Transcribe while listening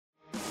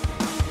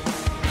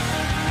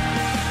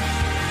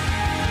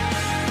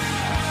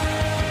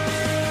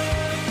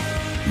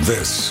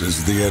This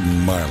is the Ed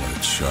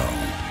Milet Show.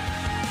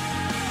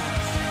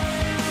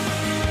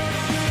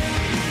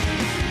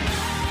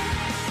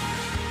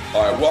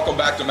 All right, welcome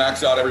back to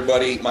Max Out,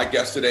 everybody. My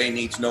guest today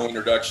needs no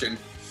introduction.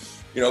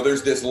 You know,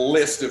 there's this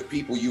list of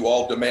people you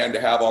all demand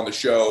to have on the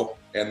show,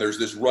 and there's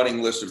this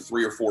running list of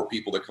 3 or 4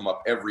 people that come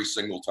up every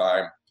single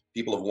time.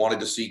 People have wanted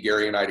to see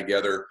Gary and I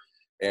together,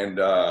 and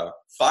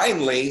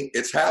finally,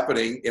 it's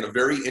happening in a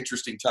very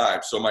interesting time.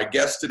 So my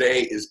guest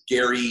today is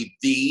Gary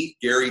Vee.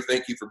 Gary,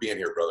 thank you for being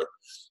here, brother.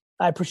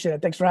 I appreciate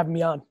it. Thanks for having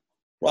me on.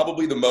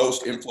 Probably the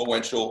most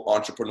influential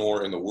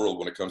entrepreneur in the world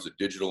when it comes to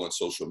digital and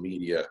social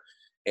media.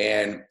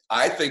 And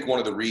I think one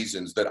of the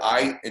reasons that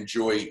I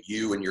enjoy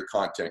you and your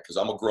content, because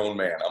I'm a grown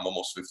man, I'm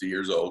almost 50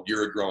 years old,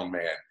 you're a grown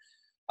man.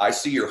 I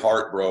see your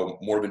heart, bro,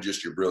 more than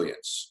just your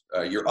brilliance.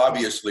 You're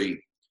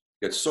obviously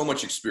got so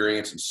much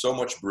experience and so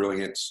much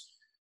brilliance,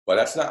 but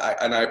that's not,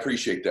 and I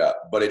appreciate that,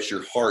 but it's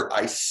your heart.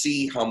 I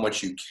see how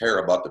much you care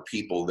about the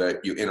people that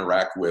you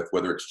interact with,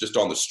 whether it's just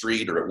on the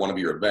street or at one of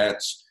your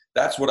events.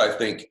 That's what I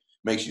think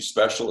makes you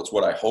special. It's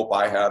what I hope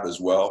I have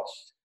as well.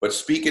 But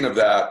speaking of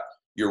that,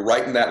 you're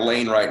right in that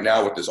lane right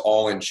now with this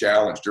all-in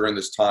challenge during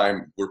this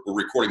time. We're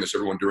recording this,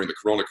 everyone, during the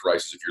Corona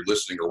crisis, if you're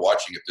listening or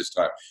watching at this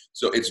time.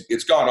 So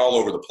it's gone all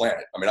over the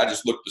planet. I mean, I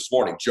just looked this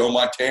morning. Joe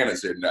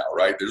Montana's in now,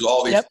 right? There's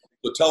all these. Yep.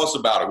 So tell us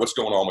about it. What's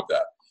going on with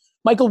that?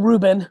 Michael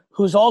Rubin,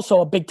 who's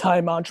also a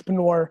big-time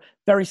entrepreneur,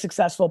 very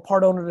successful,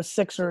 part owner of the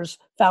Sixers,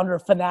 founder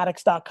of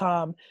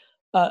Fanatics.com,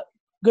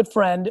 good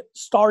friend,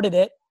 started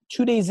it.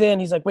 2 days in,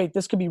 he's like, wait,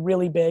 this could be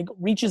really big.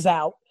 Reaches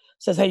out,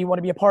 says, hey, you want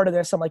to be a part of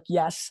this? I'm like,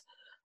 yes.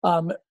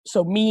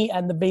 So me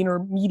and the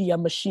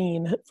VaynerMedia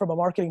machine, from a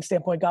marketing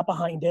standpoint, got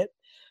behind it.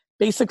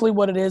 Basically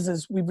what it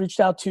is we've reached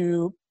out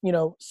to,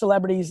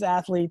 celebrities,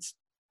 athletes,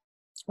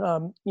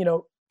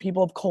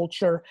 people of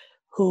culture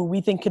who we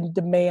think can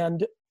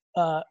demand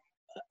a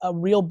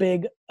real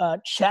big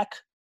check.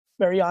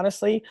 Very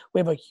honestly, we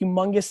have a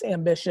humongous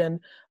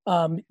ambition.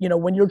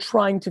 When you're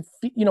trying to,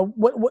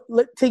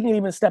 taking it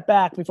even a step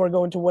back before I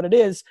go into what it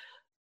is,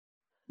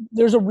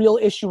 there's a real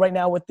issue right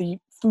now with the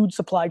food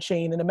supply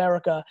chain in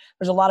America.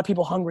 There's a lot of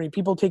people hungry.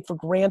 People take for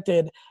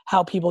granted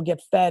how people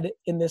get fed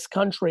in this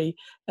country.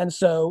 And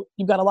so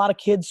you've got a lot of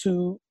kids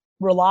who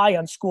rely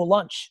on school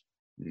lunch.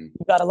 You've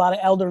got a lot of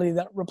elderly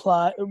that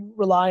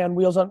rely on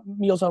Meals on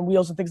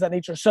Wheels and things of that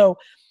nature. So,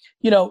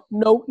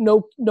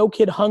 no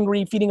kid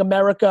hungry, Feeding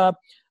America,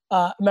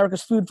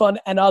 America's Food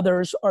Fund, and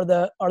others are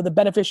the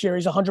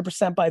beneficiaries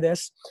 100% by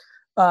this.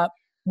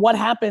 What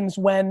happens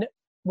when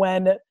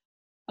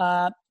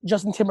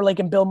Justin Timberlake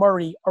and Bill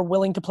Murray are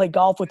willing to play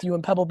golf with you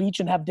in Pebble Beach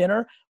and have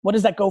dinner? What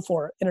does that go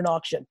for in an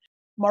auction?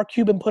 Mark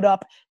Cuban put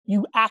up,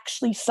 you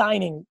actually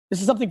signing,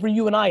 this is something for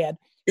you and I, Ed,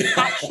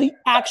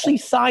 actually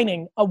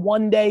signing a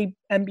one-day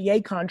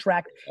NBA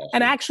contract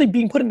and actually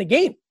being put in the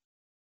game.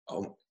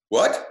 Oh,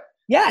 what?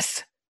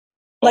 Yes.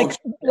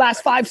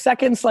 Last 5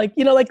 seconds,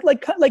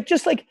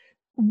 just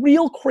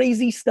real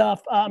crazy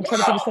stuff. I'm trying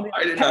to think of something.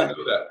 I did not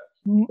know that.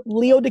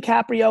 Leo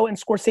DiCaprio and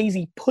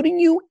Scorsese putting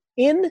you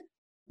in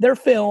their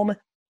film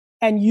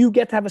and you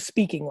get to have a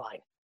speaking line.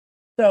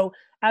 So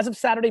as of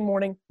Saturday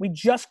morning, we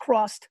just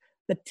crossed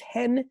the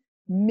 $10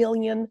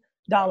 million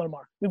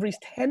mark. We've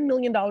raised $10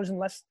 million in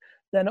less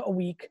than a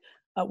week.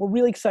 We're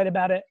really excited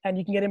about it. And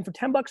you can get in for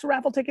 $10 a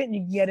raffle ticket and you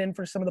can get in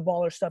for some of the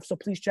baller stuff. So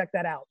please check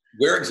that out.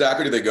 Where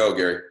exactly do they go,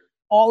 Gary?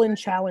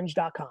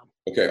 allinchallenge.com.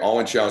 Okay,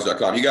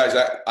 allinchallenge.com. You guys,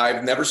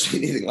 I've never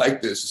seen anything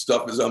like this. This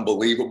stuff is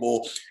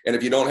unbelievable. And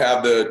if you don't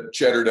have the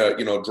cheddar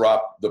to,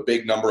 drop the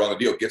big number on the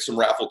deal, get some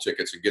raffle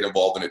tickets and get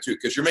involved in it too,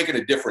 because you're making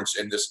a difference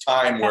in this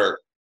time where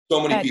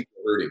so many people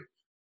are hurting.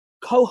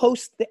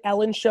 Co-host the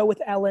Ellen Show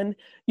with Ellen.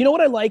 You know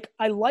what I like?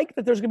 I like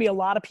that there's going to be a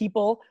lot of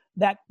people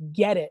that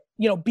get it.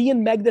 Be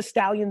in Meg Thee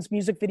Stallion's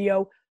music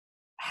video,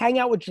 hang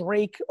out with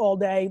Drake all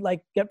day,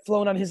 get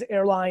flown on his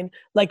airline.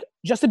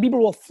 Justin Bieber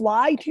will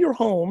fly to your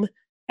home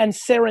and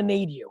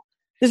serenade you.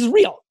 This is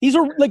real. These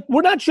are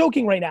we're not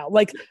joking right now.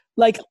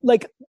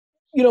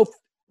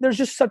 There's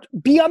just such,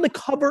 be on the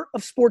cover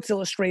of Sports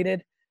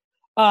Illustrated.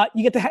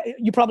 You get to,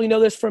 you probably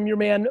know this from your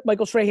man,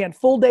 Michael Strahan,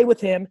 full day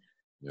with him,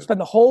 spend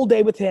the whole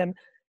day with him.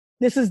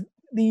 This is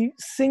the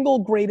single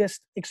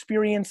greatest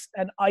experience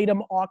and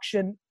item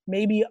auction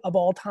maybe of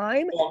all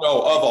time. Oh no,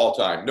 of all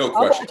time. No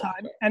question. Of all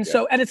time. And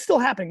so, and it's still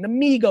happening. The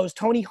Migos,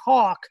 Tony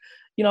Hawk,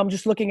 I'm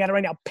just looking at it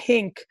right now.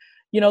 Pink,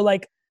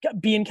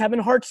 being Kevin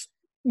Hart's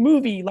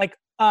movie,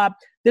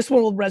 this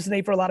one will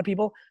resonate for a lot of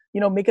people.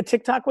 Make a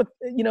TikTok with,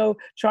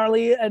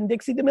 Charlie and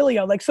Dixie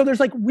D'Amelio. So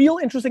there's real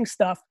interesting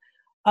stuff.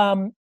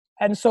 And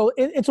so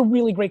it's a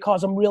really great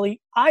cause.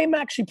 I'm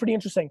actually pretty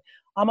interesting.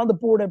 I'm on the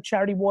board of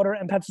Charity Water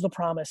and Pencils of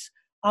Promise.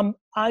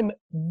 I'm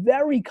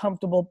very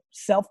comfortable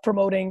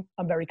self-promoting.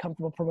 I'm very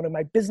comfortable promoting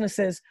my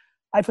businesses.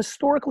 I've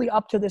historically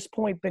up to this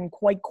point been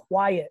quite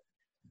quiet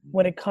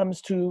when it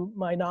comes to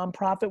my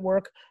nonprofit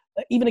work.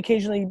 Even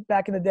occasionally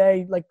back in the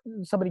day,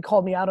 somebody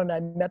called me out and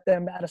I met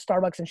them at a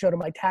Starbucks and showed them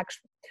my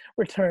tax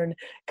return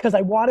because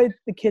I wanted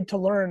the kid to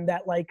learn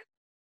that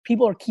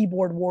people are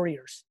keyboard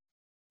warriors.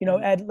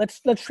 Ed,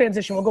 let's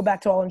transition. We'll go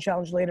back to All In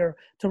Challenge later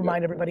to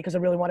remind everybody, because I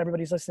really want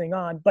everybody's listening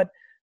on. But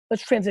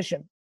let's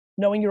transition.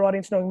 Knowing your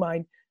audience, knowing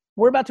mine,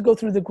 we're about to go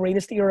through the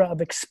greatest era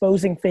of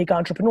exposing fake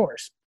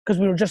entrepreneurs because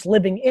we were just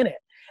living in it.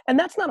 And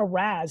that's not a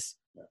razz.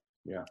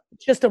 Yeah.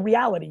 It's just a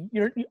reality.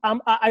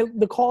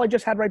 The call I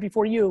just had right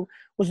before you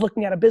was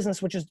looking at a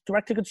business, which is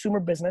direct-to-consumer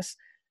business,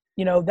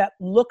 that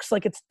looks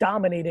like it's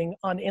dominating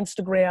on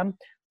Instagram.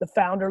 The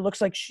founder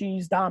looks like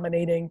she's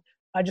dominating.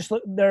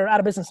 They're out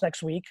of business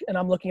next week, and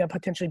I'm looking at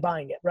potentially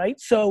buying it, right?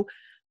 So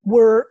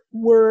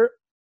what's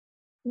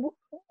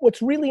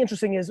really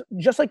interesting is,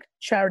 just like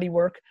charity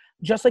work,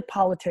 just like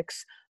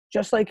politics,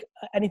 just like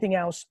anything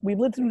else, we've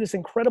lived through this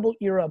incredible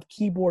era of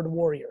keyboard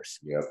warriors.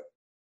 Yep.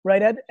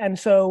 Right, Ed? And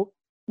so,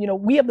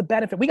 we have the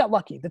benefit. We got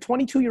lucky. The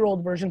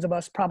 22-year-old versions of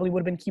us probably would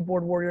have been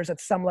keyboard warriors at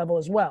some level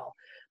as well.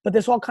 But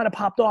this all kind of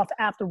popped off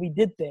after we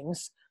did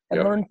things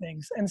and learned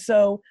things. And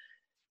so,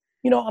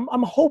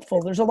 I'm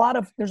hopeful. There's a lot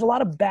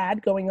of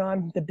bad going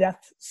on. The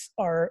deaths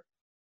are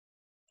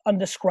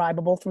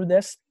undescribable through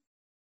this.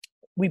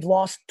 We've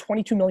lost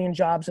 22 million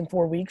jobs in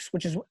 4 weeks,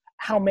 which is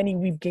how many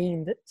we've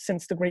gained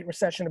since the Great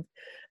Recession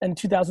in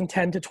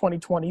 2010 to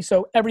 2020.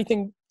 So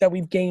everything that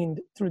we've gained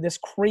through this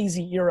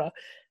crazy era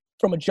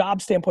from a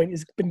job standpoint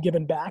has been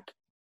given back.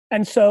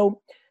 And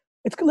so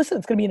it's going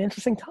to be an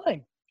interesting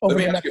time. Let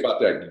me ask you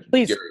about that,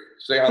 please, Gary.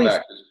 Stay on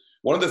that.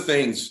 One of the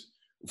things,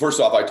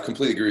 first off, I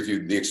completely agree with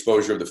you, the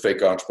exposure of the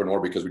fake entrepreneur,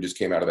 because we just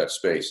came out of that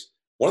space.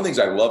 One of the things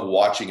I love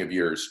watching of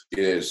yours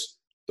is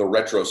the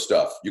retro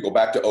stuff. You go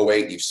back to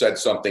 08, you've said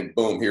something,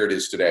 boom, here it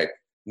is today.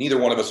 Neither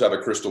one of us have a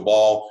crystal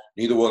ball.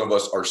 Neither one of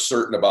us are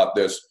certain about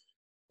this.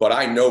 But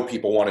I know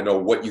people want to know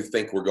what you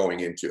think we're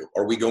going into.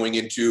 Are we going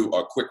into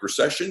a quick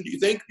recession, do you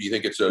think? Do you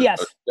think it's a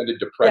extended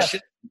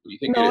depression? Yes. What do you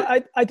think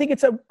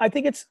I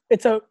think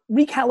it's a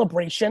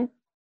recalibration.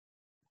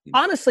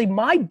 Honestly,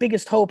 my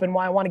biggest hope, and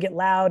why I want to get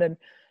loud and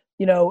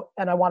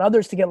I want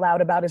others to get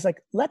loud about, is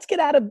like, let's get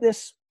out of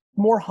this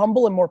more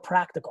humble and more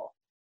practical.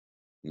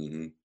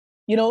 Mm-hmm.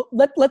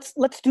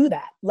 Let's do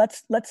that.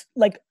 Let's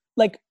like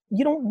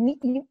you don't need,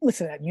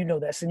 listen, Ed,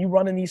 this, and you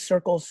run in these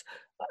circles,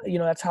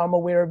 that's how I'm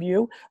aware of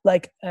you.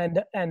 Like,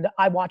 and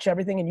I watch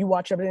everything, and you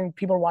watch everything.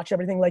 People watch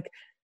everything. Like,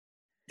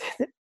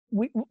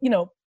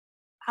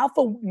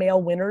 alpha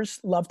male winners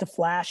love to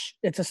flash.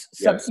 It's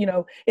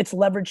it's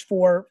leverage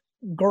for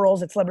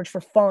girls. It's leverage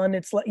for fun.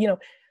 It's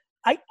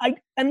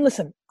and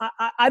listen,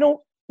 I don't,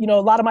 a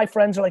lot of my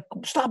friends are like,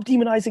 stop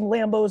demonizing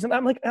Lambos. And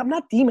I'm like, I'm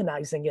not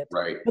demonizing it.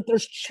 Right. But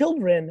there's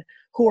children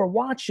who are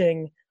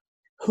watching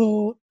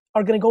who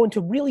are going to go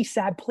into really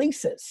sad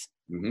places.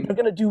 Mm-hmm. They're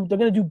going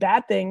to do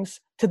bad things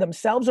to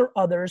themselves or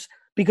others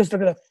because they're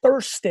going to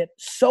thirst it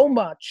so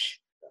much.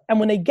 And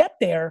when they get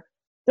there,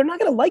 they're not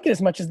going to like it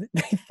as much as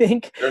they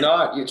think. They're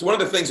not. It's one of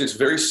the things that's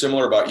very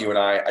similar about you and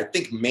I. I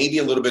think maybe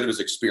a little bit of his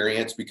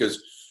experience,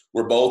 because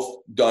we're both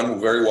done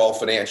very well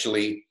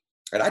financially.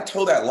 And I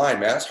toe that line,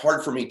 man. It's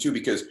hard for me too,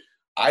 because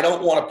I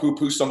don't want to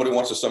poo-poo somebody who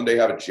wants to someday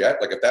have a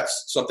jet. Like, if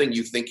that's something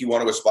you think you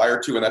want to aspire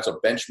to, and that's a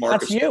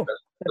benchmark, that's you.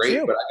 That's great.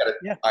 You. But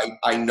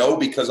I know,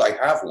 because I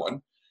have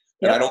one,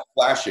 and I don't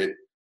flash it,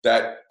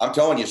 that I'm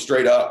telling you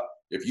straight up,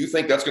 if you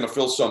think that's going to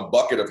fill some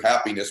bucket of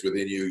happiness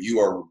within you, you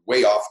are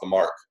way off the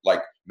mark.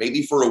 Like,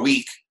 maybe for a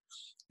week,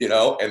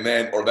 and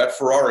then, or that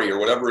Ferrari or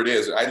whatever it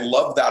is. And I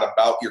love that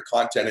about your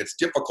content. It's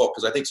difficult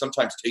because I think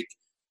sometimes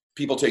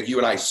people take you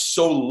and I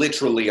so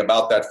literally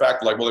about that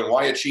fact. Like, well, then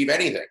why achieve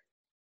anything?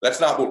 That's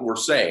not what we're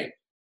saying.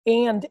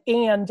 And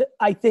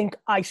I think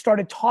I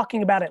started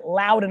talking about it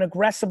loud and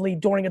aggressively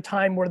during a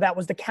time where that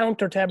was the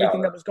counter to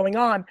everything that was going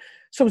on.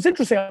 So it was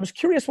interesting. I was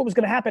curious what was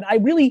going to happen. I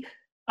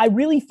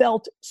really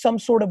felt some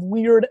sort of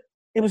weird,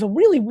 it was a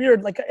really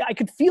weird, like, I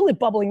could feel it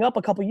bubbling up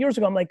a couple of years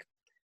ago. I'm like,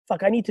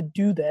 fuck, I need to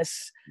do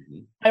this. Mm-hmm.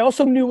 I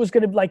also knew it was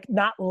going to, like,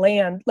 not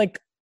land, like,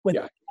 with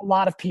a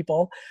lot of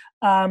people.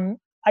 I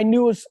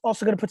knew it was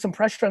also going to put some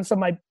pressure on some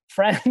of my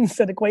friends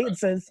and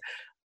acquaintances.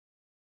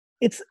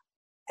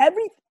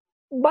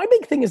 My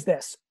big thing is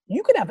this: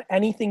 you can have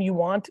anything you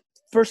want,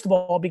 first of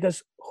all,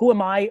 because who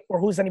am I or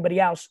who's anybody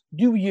else?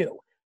 Do you,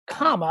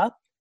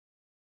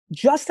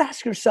 just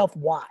ask yourself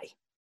why.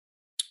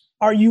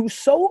 Are you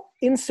so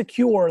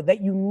insecure that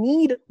you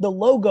need the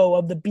logo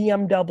of the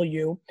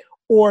BMW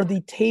or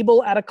the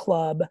table at a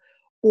club,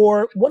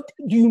 or what?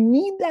 Do you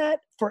need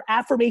that for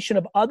affirmation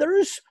of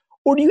others,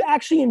 or do you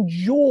actually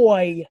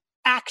enjoy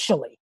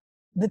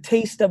the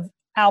taste of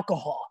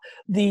alcohol,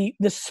 the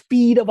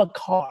speed of a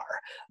car,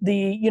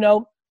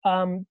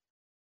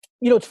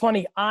 it's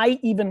funny. I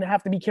even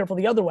have to be careful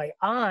the other way.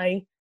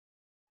 I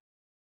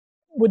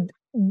would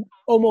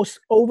almost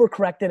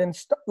overcorrect it and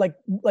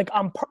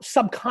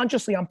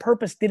subconsciously on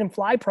purpose didn't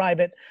fly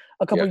private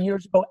a couple of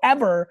years ago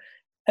ever.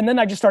 And then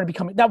I just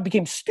that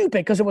became stupid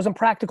because it wasn't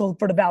practical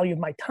for the value of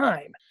my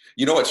time.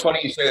 It's funny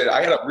you say that.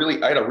 I had a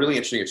really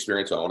interesting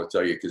experience I want to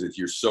tell you, because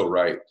you're so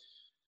right.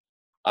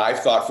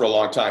 I've thought for a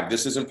long time,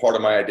 this isn't part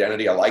of my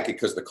identity. I like it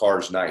because the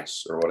car's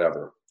nice or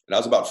whatever. And I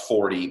was about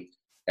 40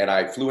 and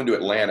I flew into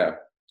Atlanta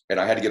and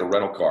I had to get a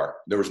rental car.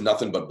 There was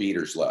nothing but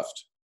beaters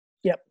left.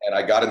 Yep. And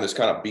I got in this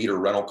kind of beater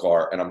rental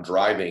car and I'm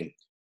driving.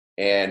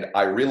 And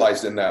I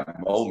realized in that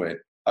moment,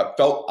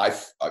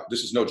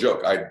 this is no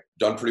joke. I'd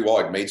done pretty well.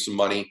 I'd made some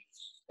money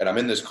and I'm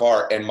in this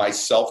car and my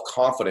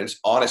self-confidence,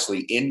 honestly,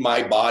 in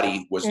my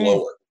body was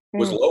lower.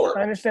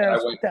 I understand. And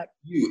I went,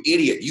 you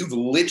idiot, you've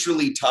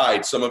literally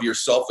tied some of your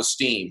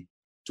self-esteem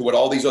to what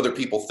all these other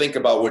people think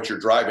about what you're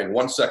driving.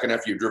 1 second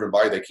after you've driven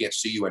by, they can't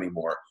see you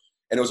anymore.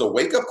 And it was a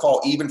wake-up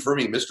call even for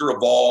me, Mr.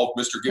 Evolve,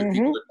 Mr. Give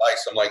People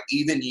Advice. I'm like,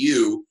 even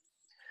you.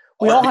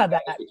 We all have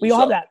that. We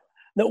all have that.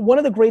 One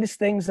of the greatest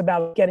things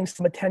about getting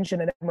some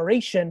attention and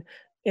admiration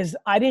is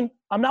I'm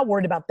not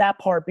worried about that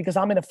part because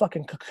I'm in a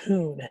fucking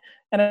cocoon.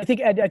 And I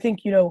think,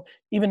 you know,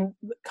 even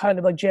kind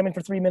of like jamming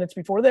for 3 minutes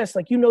before this,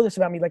 like, you know this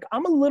about me, like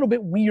I'm a little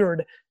bit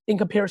weird in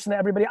comparison to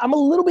everybody. I'm a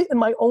little bit in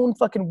my own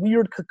fucking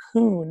weird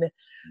cocoon,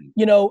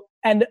 you know,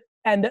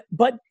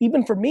 but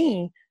even for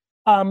me,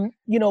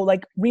 you know,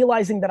 like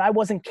realizing that I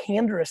wasn't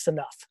candorous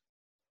enough.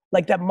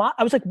 Like that,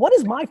 I was like, what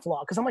is my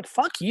flaw? Because I'm like,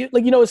 fuck you.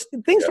 Like, you know, as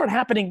things start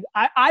happening,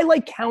 I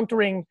like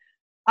countering.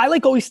 I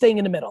like always staying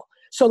in the middle.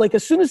 So like,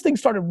 as soon as things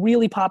started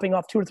really popping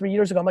off 2 or 3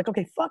 years ago, I'm like,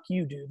 okay, fuck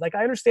you, dude. Like,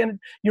 I understand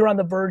you're on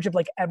the verge of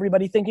like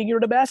everybody thinking you're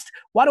the best.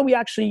 Why don't we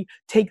actually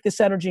take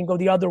this energy and go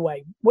the other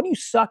way? What do you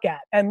suck at?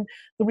 And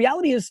the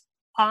reality is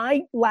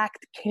I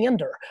lacked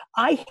candor.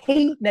 I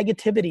hate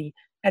negativity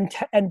and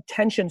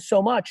tension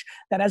so much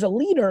that as a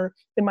leader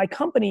in my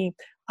company,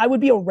 I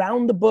would be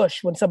around the bush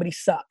when somebody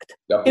sucked.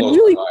 That blows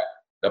my mind.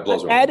 That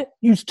blows my mind. Ed,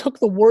 you took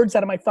the words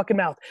out of my fucking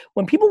mouth.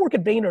 When people work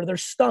at Vayner, they're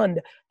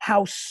stunned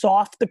how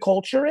soft the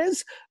culture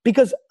is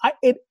because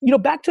you know,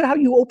 back to how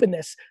you open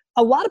this,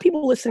 a lot of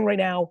people listening right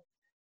now,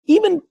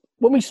 even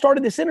when we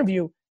started this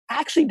interview,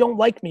 actually don't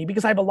like me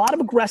because I have a lot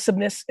of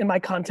aggressiveness in my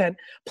content.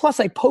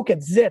 Plus I poke at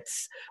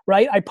zits,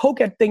 right? I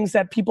poke at things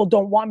that people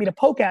don't want me to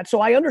poke at.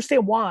 So I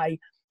understand why.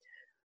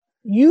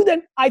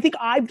 I think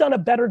I've done a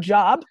better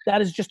job.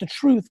 That is just the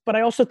truth. But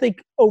I also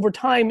think over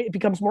time it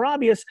becomes more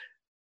obvious.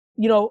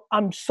 You know,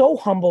 I'm so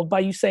humbled by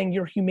you saying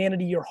your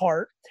humanity, your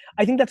heart.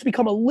 I think that's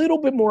become a little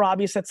bit more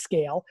obvious at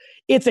scale.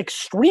 It's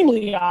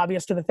extremely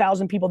obvious to the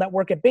 1,000 people that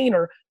work at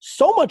Vayner,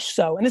 so much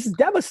so, and this is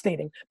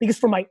devastating because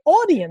for my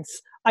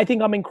audience, I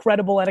think I'm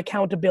incredible at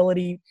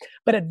accountability.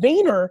 But at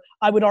Vayner,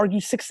 I would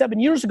argue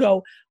 6-7 years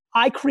ago,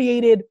 I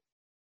created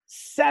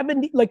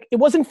 70, like it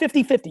wasn't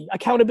 50-50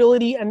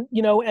 accountability and,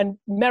 you know, and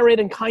merit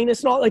and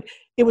kindness and all, like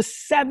it was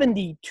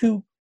 70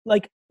 to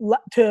like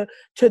to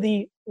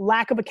the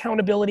lack of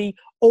accountability,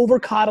 over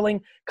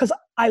coddling, because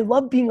I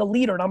love being a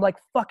leader and I'm like,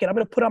 fuck it, I'm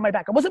gonna put it on my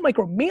back. I wasn't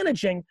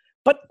micromanaging,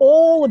 but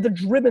all of the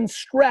driven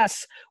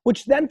stress,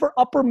 which then for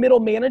upper middle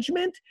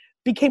management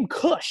became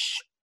cush.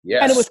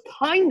 Yes. And it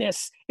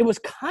was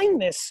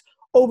kindness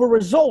over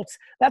results.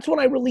 That's when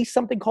I released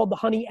something called the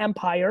Honey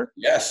Empire.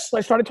 Yes. So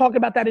I started talking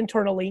about that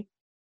internally.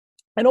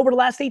 And over the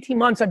last 18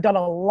 months, I've done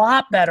a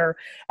lot better.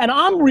 And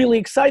I'm really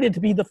excited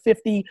to be the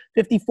 50,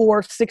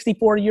 54,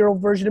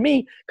 64-year-old version of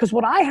me. Because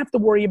what I have to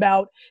worry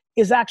about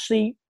is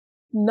actually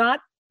not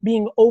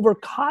being over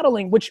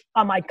coddling, which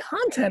on my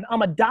content,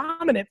 I'm a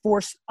dominant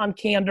force on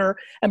candor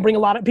and bring a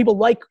lot of people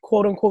like,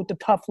 quote unquote, the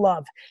tough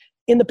love.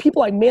 In the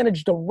people I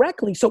manage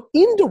directly, so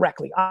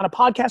indirectly on a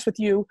podcast with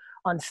you,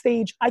 on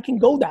stage, I can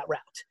go that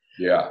route.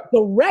 Yeah.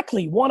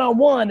 Directly,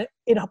 one-on-one,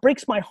 it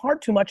breaks my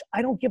heart too much.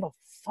 I don't give a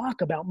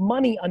fuck about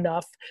money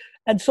enough.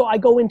 And so I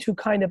go into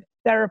kind of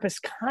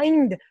therapist,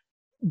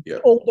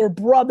 older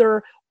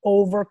brother,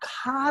 over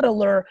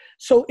coddler.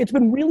 So it's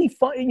been really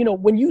fun. You know,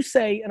 when you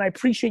say, and I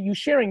appreciate you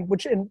sharing,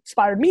 which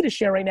inspired me to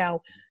share right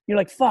now, you're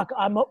like, fuck,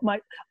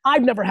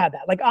 I've never had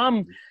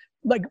that.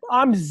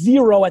 I'm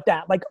zero at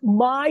that. Like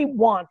my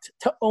want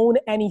to own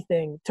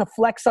anything, to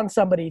flex on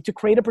somebody, to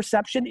create a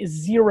perception is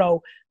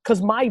zero. Cause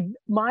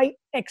my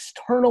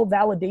external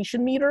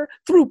validation meter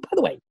through, by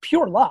the way,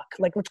 pure luck,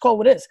 like let's call it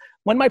what it is.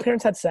 When my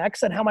parents had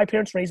sex and how my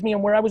parents raised me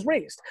and where I was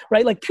raised,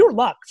 right? Like pure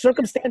luck,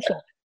 circumstantial.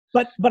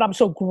 But I'm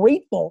so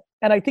grateful.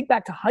 And I think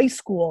back to high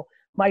school,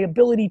 my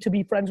ability to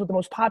be friends with the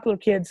most popular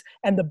kids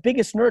and the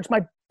biggest nerds.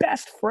 My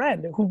best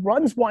friend who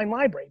runs Wine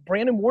Library,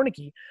 Brandon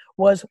Warnicki,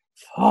 was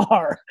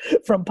far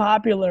from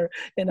popular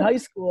in high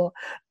school.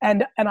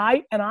 And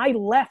I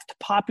left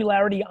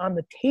popularity on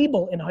the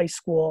table in high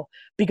school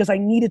because I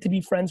needed to be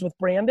friends with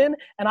Brandon.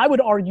 And I would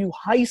argue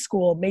high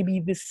school may be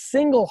the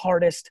single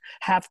hardest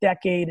half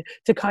decade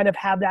to kind of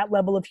have that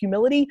level of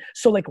humility.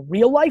 So like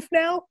real life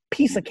now,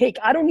 piece of cake.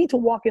 I don't need to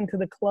walk into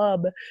the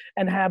club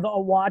and have a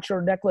watch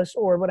or necklace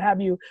or what have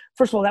you.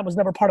 First of all, that was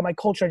never part of my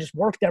culture. I just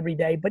worked every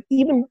day. But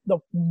even the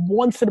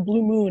once in a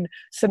blue moon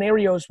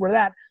scenarios were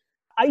that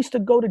I used to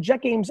go to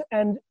Jet games,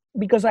 and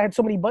because I had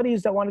so many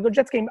buddies that wanted to go to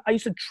Jets game, I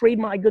used to trade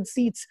my good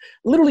seats,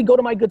 literally go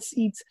to my good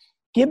seats,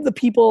 give the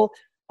people,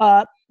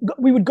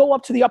 we would go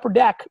up to the upper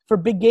deck for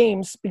big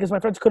games because my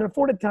friends couldn't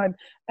afford it at the time.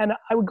 And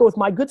I would go with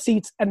my good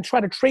seats and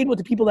try to trade with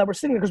the people that were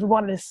sitting there because we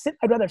wanted to sit.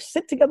 I'd rather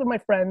sit together with my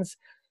friends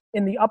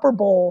in the upper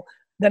bowl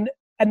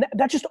and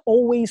that's just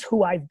always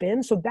who I've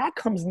been. So that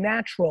comes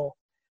natural.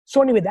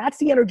 So anyway, that's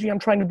the energy I'm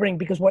trying to bring,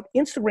 because what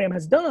Instagram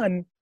has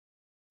done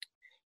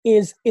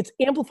is it's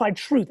amplified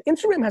truth.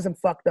 Instagram hasn't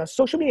fucked us.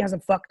 Social media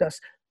hasn't fucked us.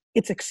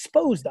 It's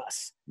exposed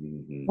us.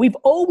 Mm-hmm. We've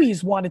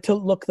always wanted to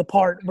look the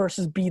part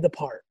versus be the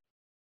part.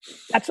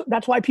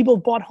 That's why people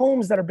have bought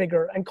homes that are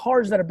bigger and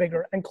cars that are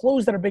bigger and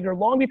clothes that are bigger.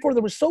 Long before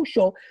there was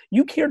social,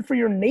 you cared for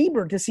your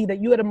neighbor to see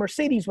that you had a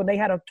Mercedes when they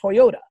had a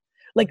Toyota.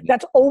 Like,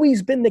 that's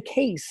always been the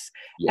case.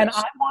 Yes. And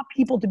I want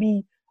people to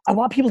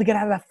get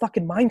out of that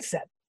fucking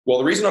mindset. Well,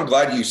 the reason I'm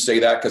glad you say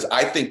that, because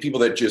I think people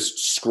that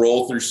just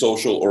scroll through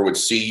social or would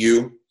see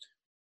you,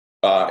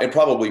 and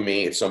probably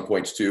me at some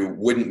points too,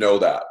 wouldn't know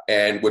that.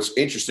 And what's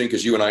interesting,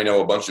 because you and I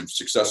know a bunch of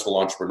successful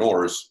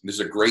entrepreneurs, this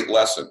is a great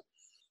lesson.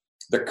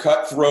 The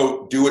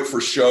cutthroat, do it for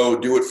show,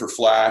 do it for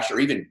flash, or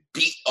even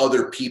beat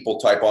other people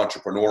type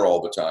entrepreneur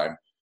all the time,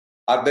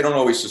 they don't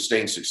always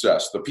sustain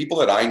success. The people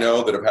that I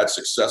know that have had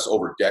success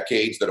over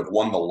decades, that have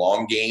won the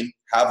long game,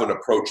 have an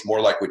approach more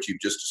like what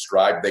you've just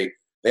described. They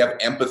have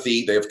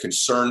empathy. They have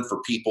concern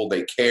for people.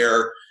 They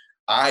care.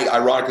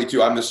 Ironically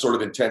too, I'm this sort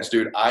of intense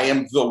dude. I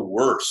am the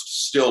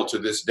worst still to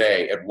this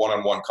day at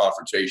one-on-one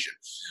confrontation.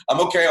 I'm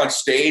okay on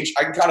stage.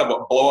 I can kind of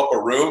blow up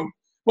a room.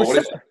 But what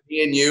if it's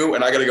me and you,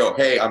 and I got to go,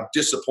 hey, I'm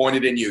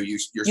disappointed in you.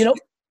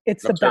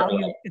 It's the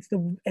value.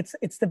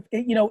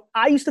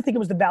 I used to think it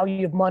was the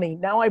value of money.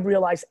 Now I've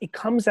realized it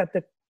comes at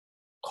the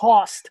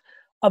cost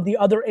of the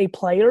other A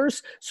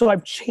players. So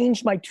I've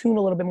changed my tune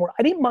a little bit more.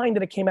 I didn't mind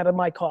that it came out of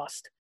my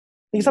cost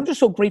because I'm just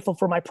so grateful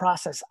for my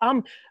process.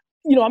 I'm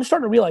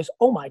starting to realize,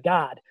 oh my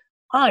God,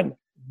 I'm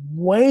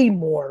way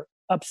more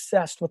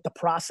obsessed with the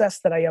process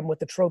than I am with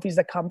the trophies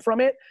that come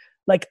from it.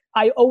 Like,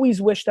 I always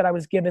wish that I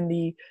was given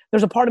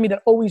there's a part of me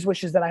that always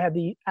wishes that I had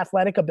the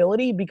athletic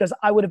ability, because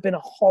I would have been a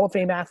Hall of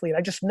Fame athlete.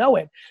 I just know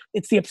it.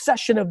 It's the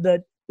obsession of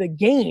the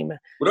game.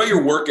 What about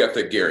your work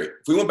ethic, Gary?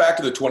 If we went back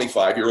to the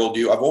 25-year-old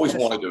you, I've always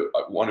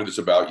wanted this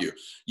about you.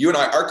 You and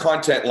I, our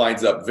content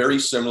lines up very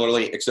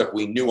similarly, except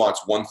we nuance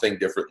one thing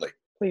differently.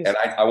 Please. And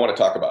I want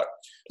to talk about it.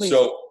 Please.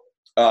 So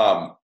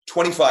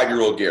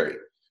 25-year-old Gary.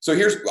 So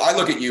I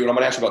look at you, and I'm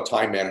going to ask you about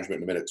time management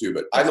in a minute too,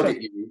 but I look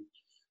at you,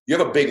 you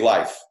have a big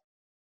life.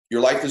 Your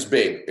life is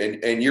big,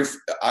 and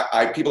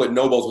people at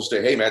Nobles will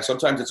say, hey man,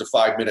 sometimes it's a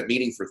 5-minute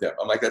meeting for them.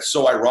 I'm like, that's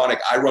so ironic.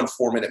 I run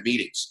 4-minute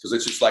meetings because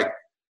it's just like,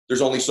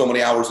 there's only so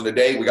many hours in a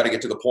day. We got to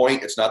get to the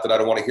point. It's not that I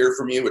don't want to hear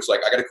from you. It's like,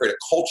 I got to create a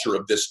culture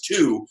of this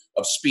too,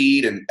 of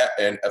speed and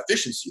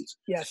efficiencies.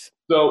 Yes.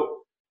 So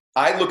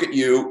I look at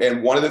you,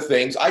 and one of the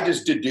things, I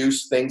just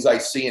deduce things I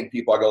see in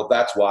people. I go,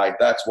 that's why.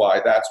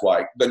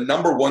 The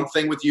number one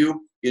thing with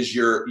you is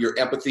your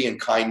empathy and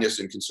kindness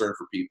and concern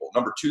for people.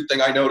 Number two thing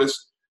I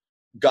noticed,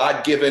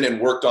 God-given and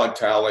worked on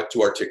talent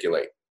to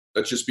articulate.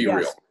 Let's just be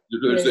real.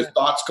 There's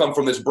thoughts come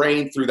from this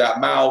brain through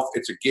that mouth.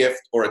 It's a gift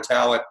or a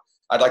talent.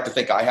 I'd like to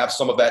think I have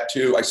some of that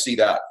too. I see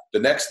that. The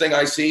next thing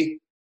I see,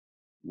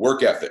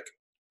 work ethic.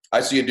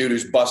 I see a dude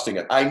who's busting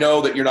it. I know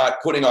that you're not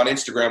putting on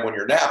Instagram when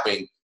you're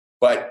napping,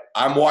 but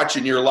I'm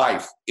watching your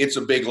life. It's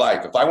a big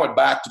life. If I went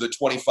back to the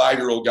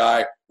 25-year-old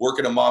guy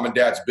working a mom and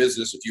dad's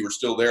business, if you were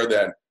still there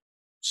then,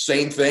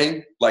 same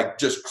thing, like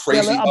just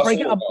crazy. I'll break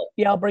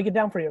it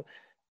down for you.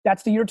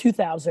 That's the year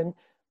 2000.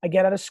 I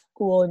get out of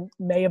school in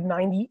May of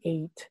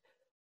 98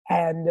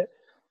 and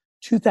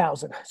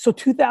 2000. So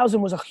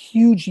 2000 was a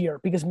huge year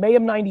because May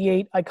of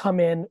 98, I come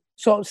in.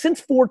 So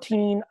since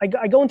 14,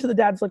 I go into the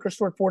dad's liquor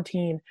store at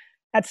 14.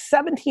 At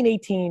 17,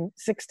 18,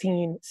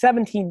 16,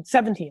 17.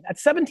 At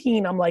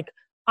 17, I'm like,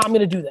 I'm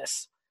going to do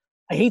this.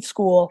 I hate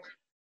school.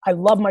 I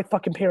love my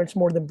fucking parents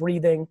more than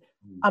breathing.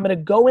 I'm going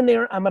to go in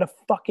there. I'm going to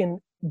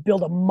fucking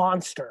build a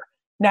monster.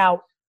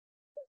 Now,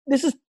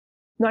 this is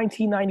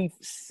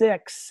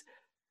 1996.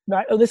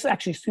 This is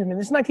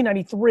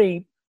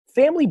 1993.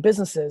 Family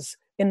businesses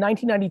in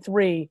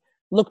 1993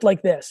 looked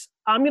like this.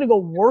 I'm going to go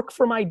work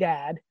for my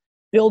dad,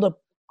 build a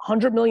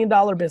 $100 million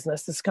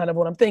business. This is kind of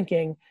what I'm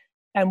thinking.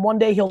 And one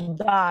day he'll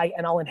die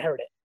and I'll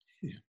inherit it.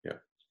 Yeah.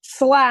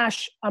 /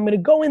 I'm going to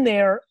go in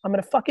there. I'm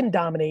going to fucking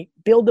dominate,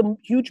 build a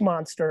huge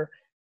monster.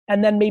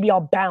 And then maybe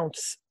I'll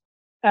bounce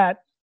at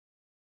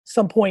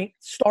some point,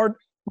 start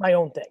my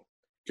own thing.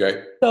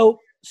 Okay.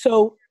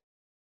 So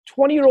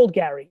 20-year-old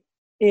Gary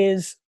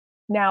is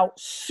now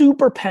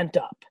super pent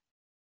up,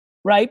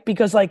 right?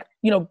 Because I'm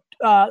going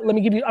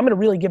to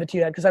really give it to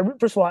you because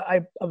first of all,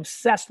 I'm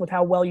obsessed with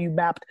how well you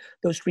mapped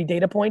those 3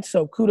 data points.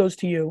 So kudos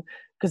to you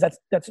because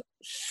that's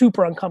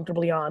super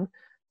uncomfortably on.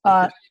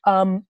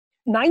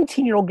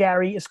 19-year-old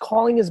Gary is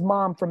calling his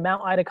mom from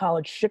Mount Ida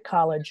College, shit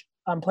college.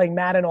 I'm playing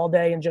Madden all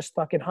day and just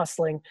fucking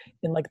hustling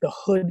in like the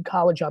hood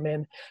college I'm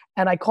in.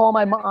 And I call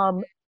my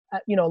mom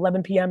at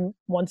 11 p.m.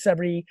 once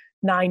every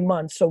 9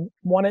 months. So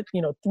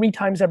 3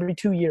 times every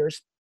 2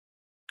 years,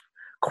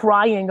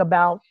 crying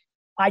about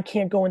I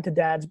can't go into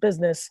dad's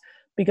business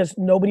because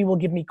nobody will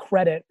give me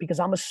credit because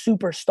I'm a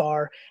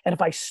superstar. And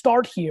if I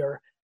start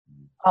here,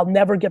 I'll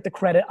never get the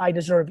credit I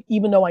deserve,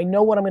 even though I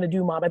know what I'm going to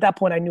do, Mom. At that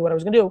point, I knew what I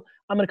was going to do.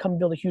 I'm going to come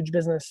build a huge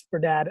business for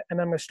dad, and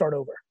I'm going to start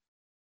over,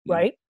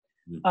 right?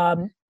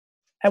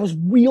 That was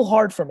real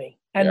hard for me.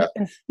 And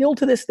still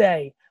to this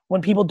day,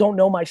 when people don't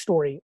know my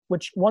story,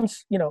 which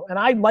once, and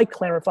I like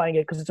clarifying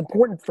it because it's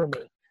important for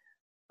me.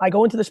 I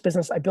go into this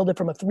business. I build it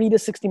from a $3 to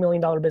 $60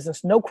 million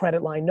business, no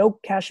credit line, no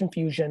cash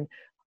infusion,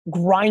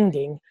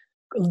 grinding,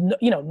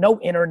 no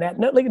internet,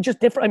 no, like just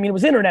different. I mean, it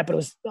was internet, but it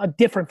was a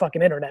different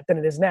fucking internet than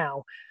it is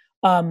now.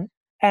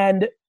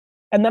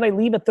 And then I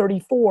leave at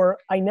 34.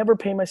 I never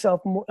pay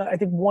myself more. I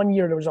think 1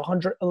 year there was a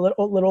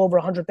little over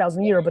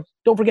 100,000 a year. But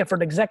don't forget, for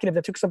an executive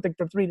that took something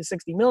from 3 to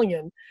 60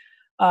 million,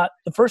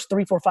 the first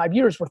 3, 4, 5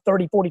 years were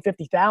 30, 40,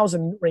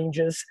 50,000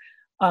 ranges.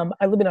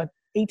 I live in a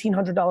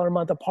 $1,800 a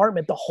month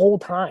apartment the whole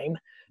time,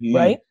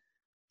 right?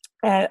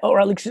 Or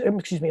at least,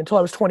 excuse me, until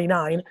I was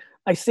 29.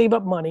 I save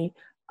up money.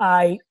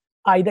 I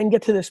then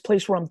get to this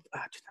place where I'm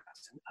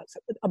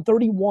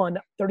 31,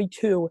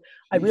 32.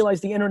 I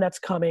realize the internet's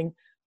coming.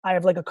 I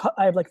have like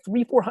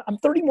 3, 4. I'm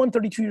 31,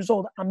 32 years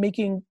old. I'm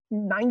making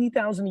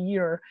 90,000 a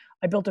year.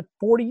 I built at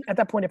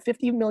that point, a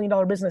 $50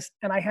 million business,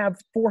 and I have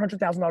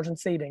 $400,000 in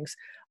savings.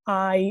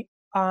 I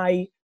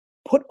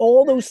put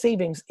all those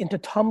savings into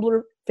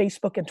Tumblr,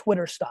 Facebook, and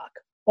Twitter stock,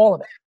 all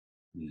of it.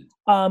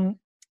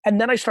 And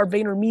then I start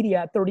VaynerMedia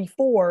at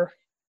 34,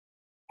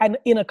 and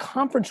in a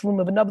conference room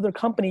of another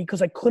company,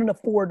 because I couldn't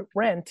afford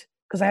rent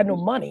because I had no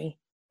money,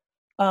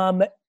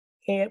 and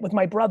with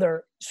my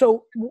brother.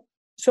 So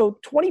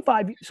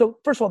 25. So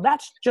first of all,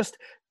 that's just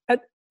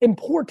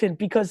important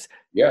because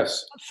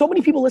yes, so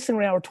many people listening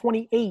right now are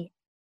 28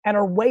 and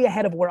are way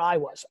ahead of where I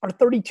was, are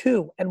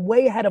 32 and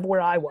way ahead of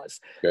where I was.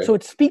 Okay. So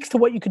it speaks to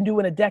what you can do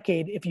in a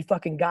decade if you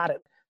fucking got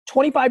it.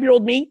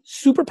 25-year-old me,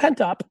 super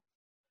pent up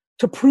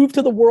to prove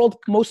to the world,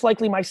 most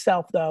likely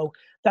myself though,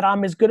 that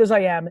I'm as good as I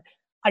am.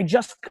 I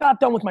just got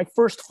done with my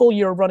first full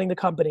year of running the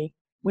company.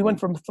 We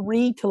went from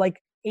 3 to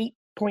like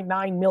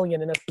 8.9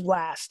 million in a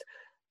blast.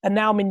 And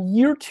now I'm in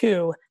year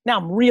 2. Now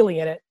I'm really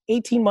in it.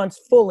 18 months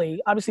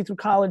fully. Obviously through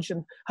college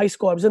and high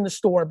school, I was in the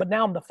store, but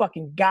now I'm the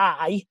fucking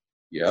guy.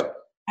 Yep.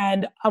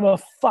 And I'm a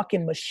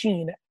fucking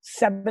machine.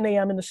 7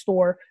 a.m. in the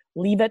store,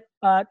 leave at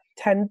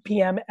 10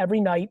 p.m. every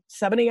night,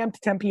 7 a.m. to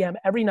 10 p.m.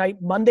 every night,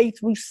 Monday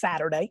through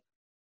Saturday.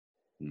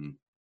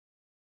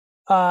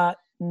 No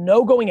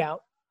going out,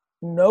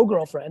 no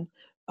girlfriend.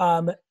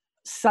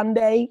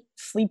 Sunday,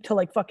 sleep till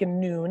like fucking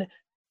noon,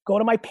 go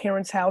to my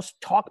parents' house,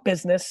 talk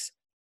business.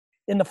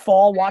 In the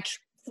fall, watch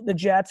the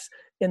Jets.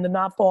 In the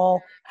not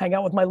fall, hang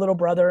out with my little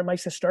brother and my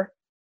sister.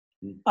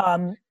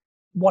 100%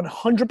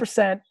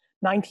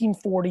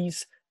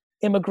 1940s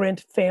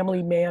immigrant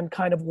family man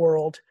kind of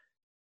world.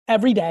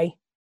 Every day,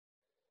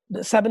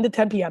 7 to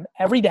 10 p.m.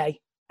 Every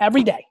day,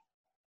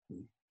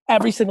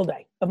 every single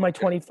day of my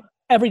 25.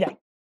 Every day.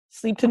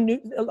 Sleep to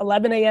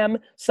 11 a.m.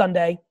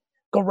 Sunday.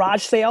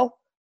 Garage sale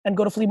and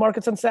go to flea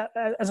markets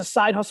as a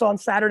side hustle on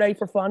Saturday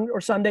for fun or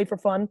Sunday for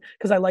fun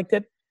because I liked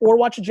it. Or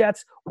watch the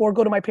Jets, or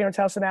go to my parents'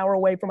 house an hour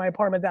away from my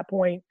apartment at that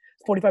point,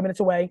 45 minutes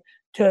away,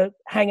 to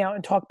hang out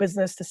and talk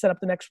business to set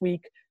up the next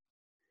week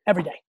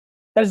every day.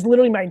 That is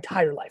literally my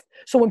entire life.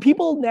 So when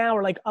people now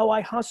are like, oh, I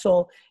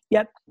hustle,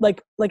 yet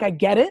like I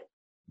get it,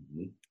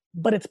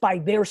 but it's by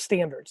their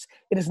standards.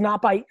 It is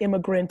not by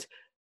immigrant,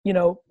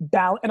 and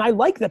I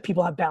like that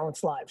people have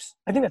balanced lives.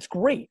 I think that's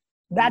great.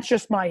 That's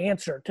just my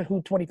answer to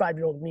who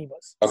 25-year-old me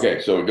was.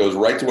 Okay, so it goes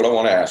right to what I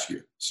want to ask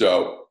you.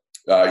 So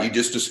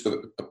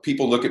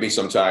people look at me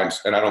sometimes,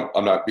 and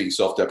I'm not being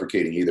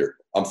self-deprecating either.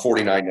 I'm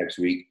 49 next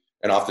week,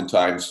 and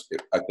oftentimes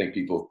I think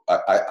people,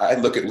 I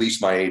look at least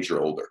my age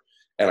or older.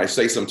 And I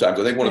say sometimes,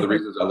 I think one of the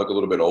reasons I look a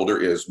little bit older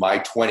is my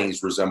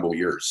 20s resemble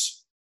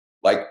yours.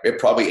 Like it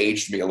probably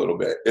aged me a little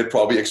bit. It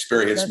probably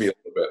experienced me a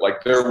little bit.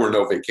 Like there were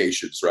no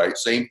vacations, right?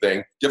 Same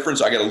thing.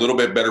 Difference, I got a little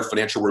bit better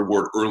financial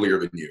reward earlier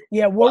than you.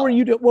 Yeah, what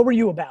were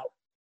you about?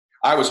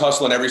 I was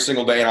hustling every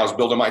single day, and I was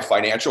building my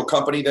financial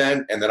company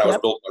then, and then I was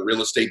building my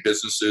real estate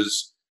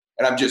businesses.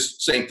 And I'm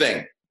just same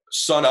thing,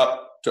 sun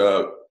up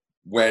to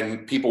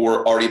when people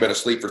were already been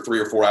asleep for 3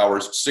 or 4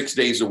 hours, 6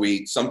 days a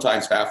week,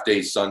 sometimes half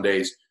days,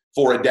 Sundays,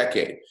 for a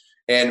decade.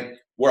 And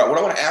what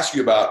I want to ask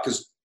you about,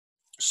 because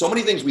so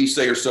many things we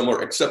say are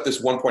similar, except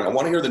this one point. I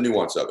want to hear the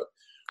nuance of it.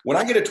 When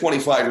I get a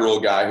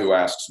 25-year-old guy who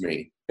asks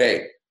me,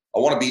 hey, I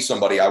want to be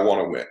somebody, I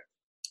want to win.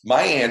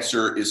 My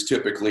answer is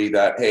typically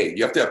that, hey,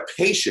 you have to have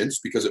patience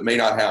because it may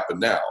not happen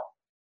now,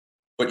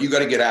 but you got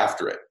to get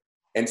after it.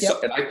 And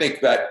and I think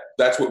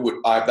that's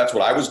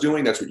what I was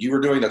doing. That's what you were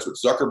doing. That's what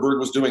Zuckerberg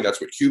was doing. That's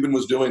what Cuban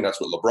was doing.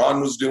 That's what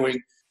LeBron was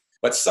doing.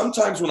 But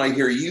sometimes when I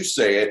hear you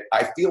say it,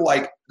 I feel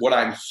like what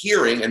I'm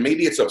hearing, and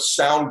maybe it's a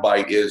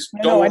soundbite, is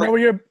I know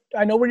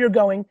where you're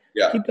going.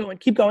 Yeah. Keep going.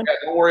 Yeah,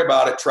 don't worry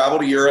about it. Travel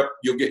to Europe.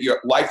 You'll get your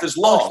life is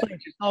long.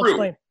 I'll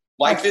explain.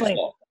 Life is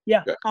long.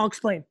 Yeah, okay. I'll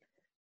explain.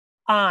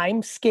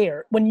 I'm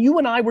scared. When you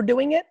and I were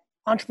doing it,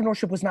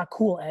 entrepreneurship was not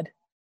cool, Ed.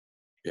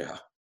 Yeah.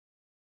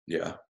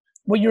 Yeah.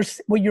 What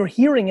you're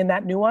hearing in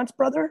that nuance,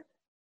 brother,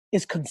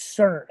 is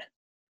concern.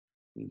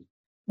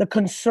 The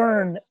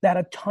concern that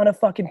a ton of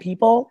fucking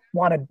people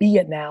want to be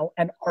it now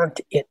and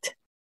aren't it.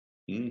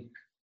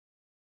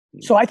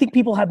 So I think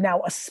people have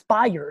now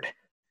aspired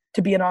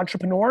to be an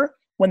entrepreneur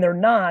when they're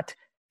not.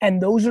 And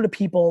those are the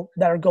people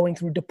that are going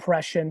through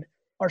depression,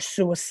 are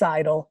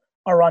suicidal,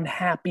 are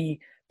unhappy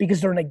because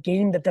they're in a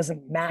game that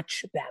doesn't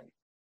match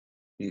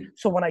them.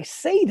 So when I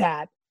say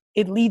that,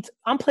 it leads,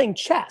 I'm playing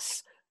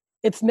chess.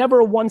 It's never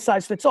a one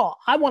size fits all.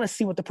 I want to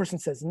see what the person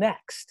says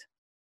next.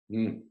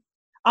 Mm.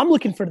 I'm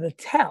looking for the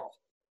tell.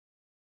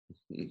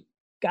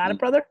 Got it,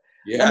 brother?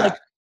 Yeah.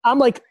 I'm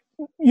like,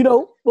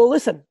 well,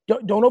 listen,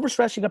 don't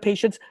overstress. You got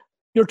patience.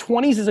 Your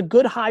 20s is a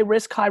good high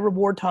risk, high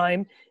reward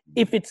time.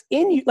 If it's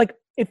in you, like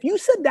if you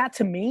said that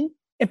to me,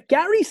 if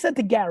Gary said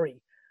to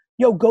Gary,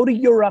 yo, go to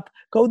Europe,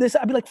 go this,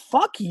 I'd be like,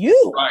 fuck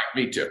you. Right.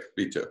 Me too.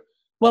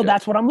 Well,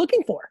 that's what I'm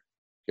looking for.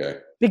 Okay.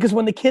 Because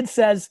when the kid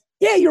says,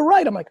 yeah, you're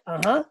right. I'm like,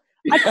 uh-huh.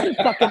 I couldn't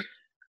fucking,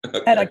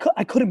 okay. And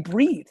I couldn't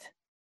breathe.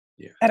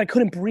 Yeah. And I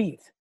couldn't breathe.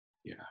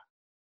 Yeah.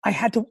 I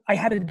had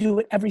to do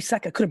it every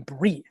second. I couldn't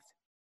breathe.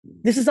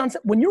 This is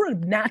when you're a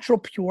natural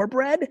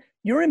purebred,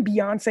 you're in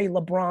Beyonce,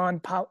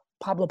 LeBron,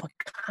 Pablo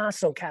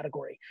Picasso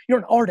category. You're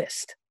an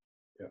artist.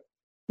 Yeah.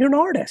 You're an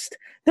artist.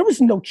 There was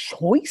no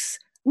choice.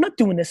 I'm not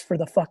doing this for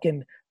the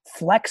fucking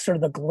flex or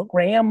the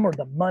gram or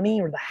the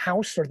money or the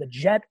house or the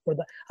jet or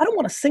I don't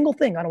want a single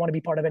thing. I don't want to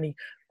be part of any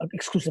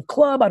exclusive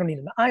club. I don't need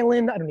an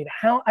island. I don't need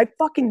a house. I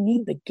fucking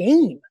need the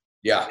game.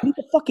 Yeah. I need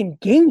the fucking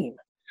game.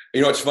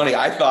 You know, it's funny.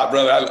 I thought,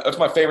 brother, that's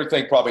my favorite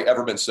thing probably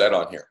ever been said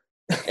on here.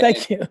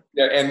 Thank you.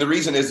 And the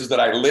reason is that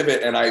I live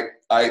it, and I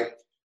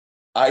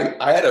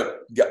had a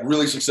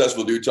really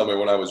successful dude tell me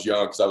when I was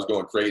young, because I was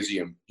going crazy,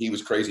 and he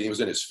was crazy. He was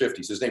in his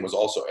 50s. His name was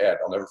also Ed.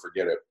 I'll never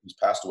forget it. He's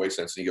passed away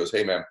since. And he goes,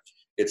 "Hey, man,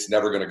 it's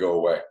never going to go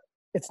away.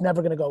 It's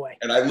never going to go away."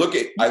 And I look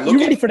at you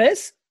ready for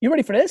this? You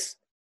ready for this?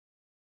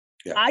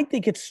 Yeah. I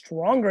think it's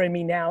stronger in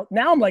me now.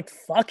 Now I'm like,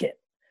 fuck it.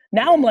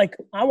 Now I'm like,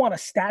 I want a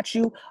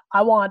statue.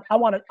 I want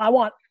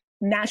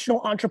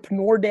National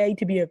Entrepreneur Day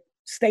to be a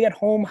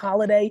stay-at-home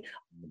holiday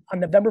on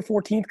November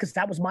 14th because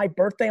that was my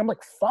birthday. I'm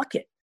like, fuck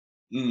it.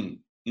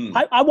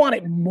 I want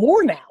it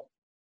more now.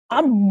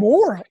 I'm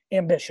more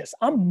ambitious.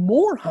 I'm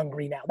more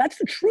hungry now. That's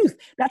the truth.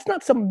 That's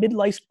not some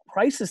midlife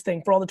crisis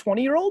thing for all the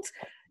 20-year-olds.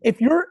 If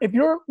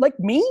you're like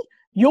me,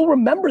 you'll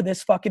remember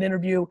this fucking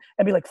interview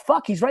and be like,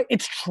 fuck, he's right.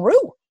 It's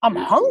true. I'm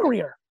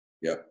hungrier.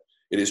 Yeah,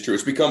 it is true.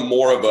 It's become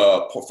more of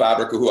a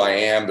fabric of who I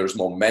am. There's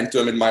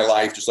momentum in my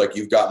life, just like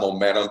you've got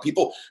momentum.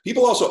 People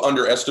also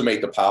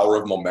underestimate the power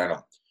of momentum.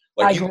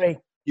 Like I agree.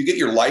 You get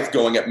your life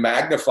going, it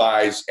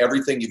magnifies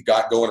everything you've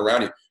got going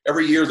around you.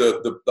 Every year,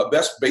 the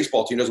best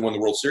baseball team doesn't win the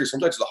World Series.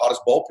 Sometimes it's the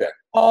hottest bullpen.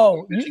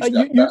 Oh,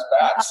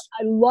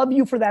 I love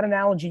you for that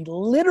analogy.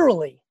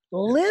 Literally.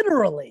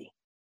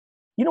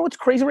 You know what's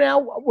crazy right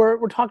now?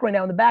 We're talking right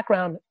now in the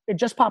background. It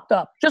just popped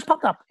up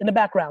in the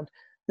background.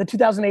 The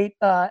 2008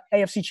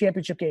 AFC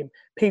Championship game,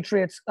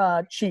 Patriots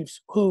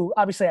Chiefs, who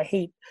obviously I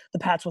hate the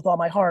Pats with all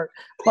my heart,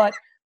 but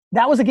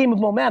that was a game of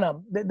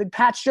momentum. The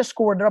Pats just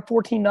scored. They're up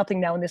 14-0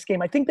 now in this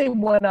game. I think they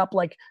went up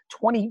like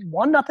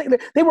 21-0.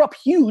 They were up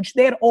huge.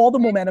 They had all the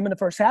momentum in the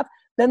first half.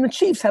 Then the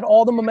Chiefs had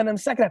all the momentum in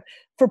the second half.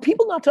 For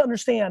people not to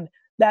understand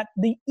that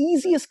the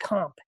easiest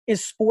comp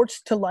is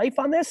sports to life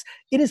on this,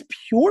 it is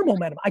pure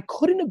momentum. I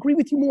couldn't agree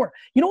with you more.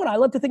 You know what I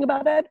love to think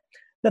about, Ed?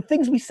 The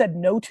things we said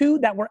no to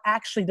that were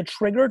actually the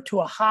trigger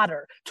to a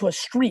hotter, to a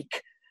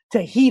streak,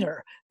 to a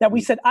heater, that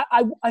we said,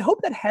 I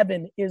hope that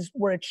heaven is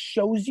where it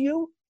shows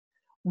you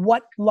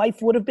what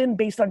life would have been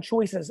based on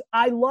choices.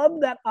 I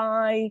love that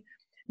I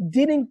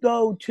didn't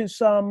go to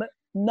some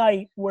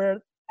night where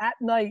at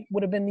night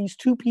would have been these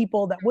two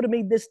people that would have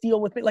made this deal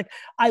with me. Like,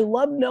 I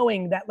love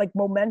knowing that like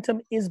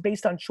momentum is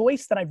based on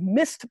choice, that I've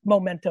missed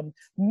momentum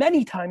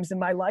many times in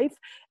my life,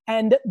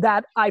 and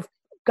that I've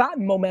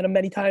gotten momentum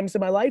many times in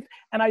my life.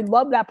 And I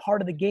love that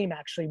part of the game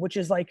actually, which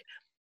is like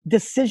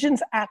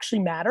decisions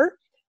actually matter.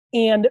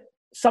 And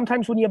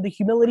sometimes when you have the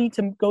humility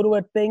to go to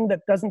a thing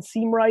that doesn't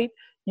seem right,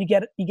 you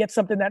get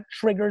something that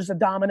triggers a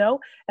domino.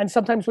 And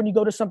sometimes when you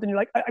go to something, you're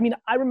like,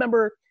 I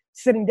remember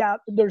sitting down.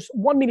 There's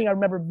one meeting I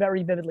remember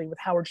very vividly with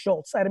Howard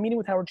Schultz. I had a meeting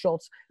with Howard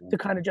Schultz to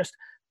kind of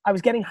I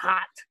was getting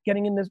hot,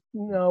 getting in this,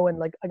 and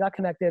like I got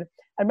connected.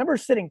 I remember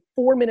sitting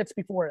 4 minutes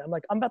before it. I'm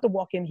like, I'm about to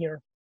walk in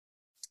here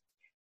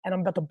and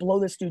I'm about to blow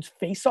this dude's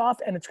face off,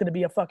 and it's going to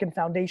be a fucking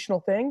foundational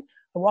thing.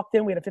 I walked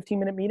in, we had a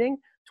 15-minute meeting,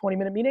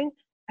 20-minute meeting,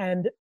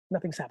 and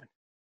nothing's happened.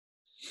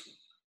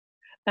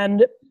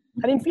 And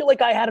I didn't feel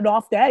like I had an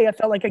off day. I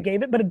felt like I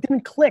gave it, but it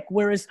didn't click.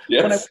 Whereas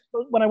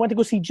when I went to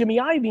go see Jimmy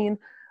Iovine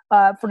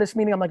for this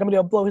meeting, I'm like, I'm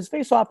going to blow his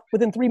face off.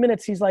 Within 3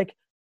 minutes, he's like,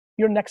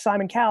 you're next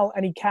Simon Cowell.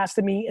 And he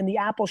casted me in the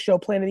Apple show,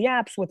 Planet of the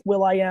Apps, with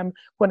will.i.am,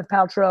 Gwyneth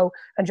Paltrow,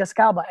 and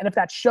Jessica Alba. And if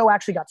that show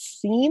actually got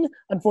seen,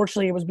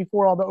 unfortunately, it was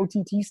before all the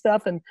OTT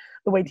stuff and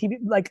the way TV,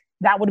 like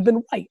that would have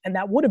been right. And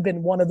that would have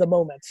been one of the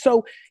moments.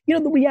 So, the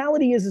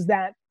reality is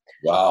that,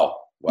 wow.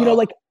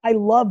 like I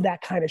love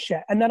that kind of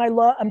shit. And then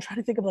I'm trying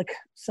to think of like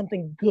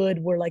something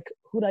good where like,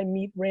 who'd I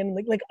meet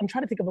randomly? Like, I'm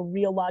trying to think of a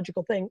real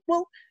logical thing.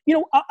 Well,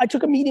 I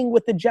took a meeting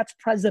with the Jets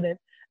president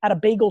at a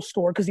bagel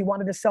store because he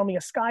wanted to sell me a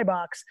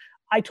skybox.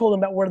 I told him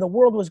about where the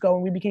world was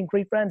going. We became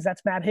great friends.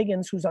 That's Matt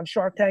Higgins, who's on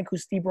Shark Tank,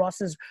 who's Steve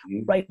Ross's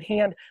right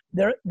hand.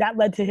 That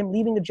led to him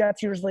leaving the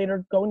Jets years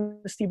later, going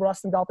to Steve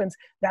Ross and Dolphins.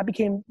 That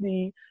became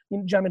the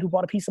gentleman who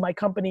bought a piece of my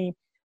company.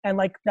 And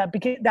like that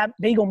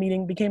bagel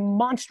meeting became a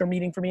monster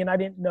meeting for me. And I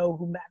didn't know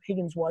who Matt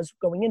Higgins was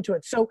going into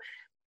it. So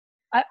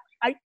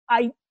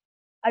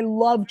I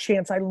love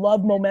chance. I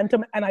love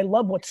momentum, and I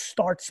love what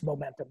starts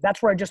momentum.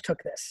 That's where I just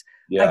took this.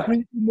 Yeah. I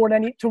agree more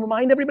than any to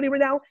remind everybody right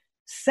now,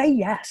 say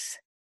yes.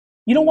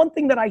 You know, one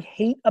thing that I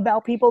hate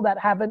about people that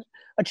haven't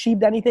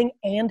achieved anything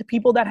and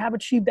people that have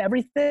achieved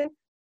everything,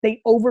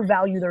 they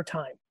overvalue their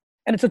time.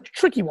 And it's a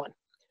tricky one.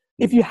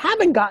 If you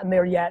haven't gotten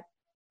there yet,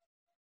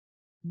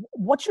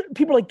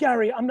 people are like,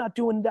 Gary, I'm not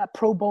doing that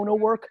pro bono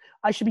work.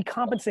 I should be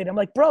compensated. I'm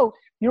like, bro,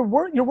 your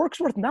work's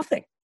worth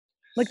nothing.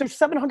 Like there's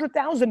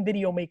 700,000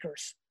 video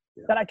makers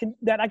that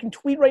I can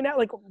tweet right now.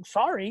 Like,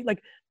 sorry,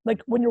 like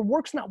when your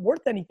work's not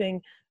worth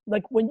anything,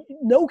 like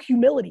no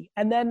humility.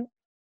 And then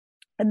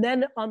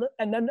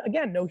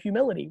again, no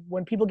humility.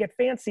 When people get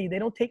fancy,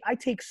 I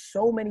take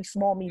so many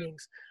small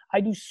meetings.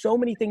 I do so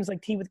many things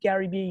like tea with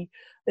Gary Vee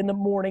in the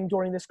morning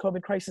during this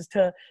COVID crisis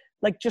to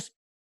like just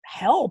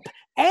help.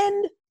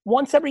 And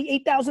once every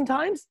 8,000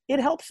 times, it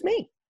helps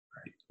me.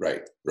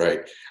 Right.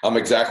 I'm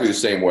exactly the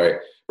same way.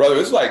 Brother,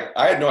 it's like,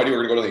 I had no idea we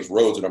were going to go to these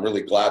roads, and I'm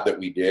really glad that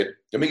we did.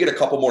 Let me get a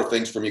couple more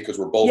things from you because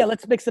we're both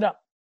let's mix it up.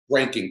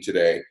 Ranking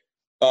today.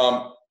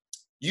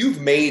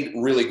 You've made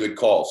really good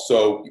calls.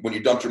 So when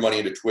you dumped your money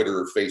into Twitter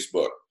or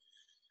Facebook,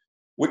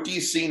 what do you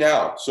see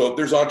now? So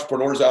there's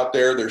entrepreneurs out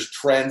there, there's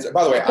trends. And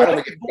by the way, I don't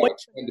think it's a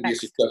trend to be a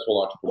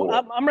successful entrepreneur.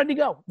 Well, I'm ready to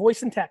go.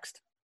 Voice and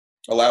text.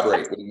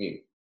 Elaborate. What do you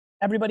mean?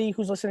 Everybody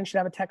who's listening should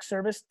have a text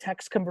service.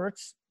 Text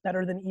converts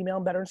better than email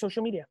and better than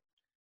social media.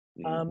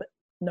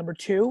 Number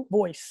 2,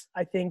 voice.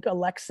 I think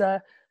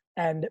Alexa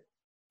and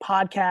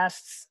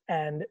podcasts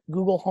and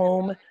Google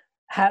Home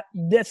have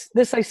this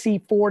I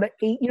see 4 to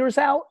 8 years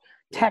out.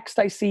 Text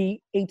I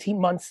see 18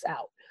 months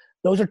out.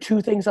 Those are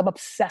 2 things I'm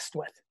obsessed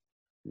with.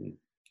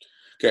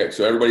 Okay,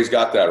 so everybody's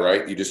got that,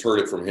 right? You just heard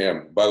it from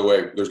him. By the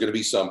way, there's going to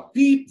be some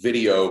beep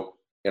video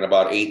in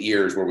about 8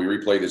 years where we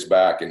replay this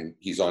back and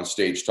he's on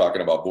stage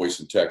talking about voice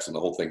and text and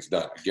the whole thing's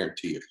done. I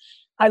guarantee you.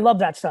 I love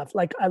that stuff.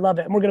 Like, I love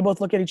it. And we're going to both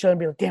look at each other and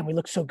be like, damn, we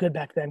look so good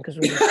back then. Because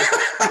we're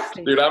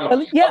Dude, I'm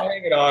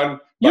hanging on.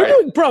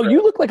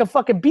 You look like a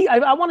fucking bee.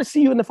 I want to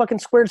see you in the fucking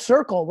squared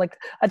circle. Like,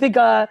 I think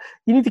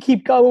you need to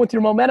keep going with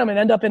your momentum and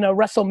end up in a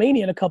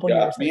WrestleMania in a couple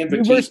years. Me and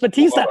Reverse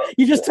Batista.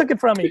 You just took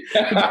it from me.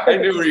 I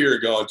knew where you were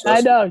going.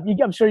 I know.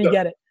 I'm sure you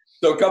get it.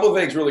 So a couple of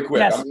things really quick.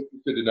 Yes. I'm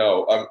interested to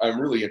know. I'm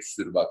really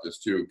interested about this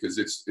too, because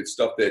it's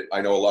stuff that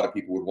I know a lot of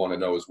people would want to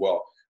know as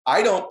well.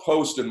 I don't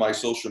post in my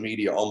social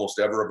media almost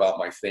ever about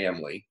my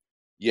family.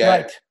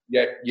 Yet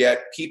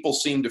people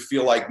seem to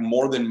feel like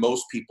more than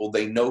most people,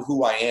 they know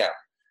who I am.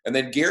 And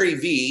then Gary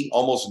Vee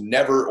almost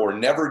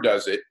never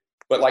does it.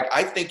 But like,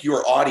 I think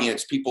your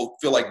audience, people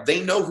feel like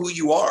they know who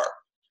you are.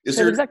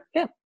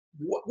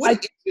 What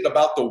is it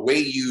about the way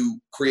you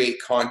create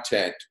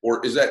content,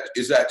 or is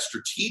that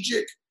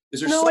strategic?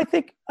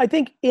 I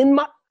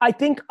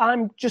think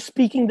I'm just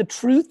speaking the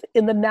truth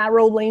in the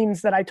narrow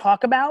lanes that I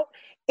talk about.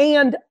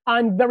 And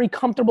I'm very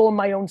comfortable in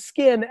my own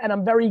skin, and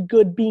I'm very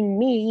good being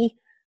me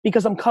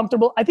because I'm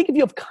comfortable. I think if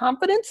you have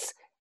confidence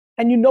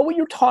and you know what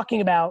you're talking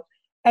about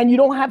and you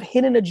don't have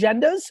hidden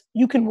agendas,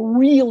 you can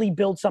really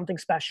build something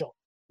special.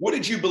 What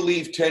did you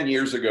believe 10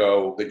 years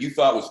ago that you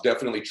thought was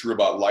definitely true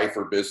about life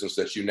or business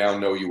that you now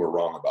know you were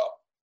wrong about?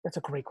 That's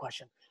a great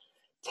question.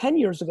 10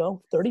 years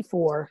ago,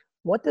 34,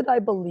 what did I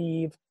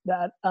believe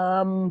that,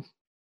 God,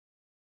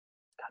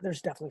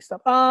 there's definitely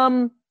stuff.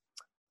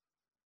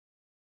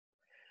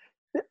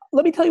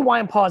 Let me tell you why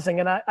I'm pausing,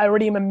 and I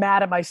already am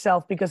mad at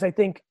myself because I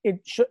think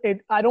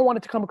I don't want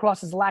it to come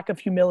across as lack of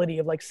humility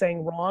of like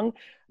saying wrong.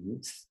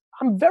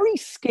 I'm very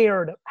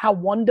scared how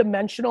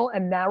one-dimensional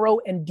and narrow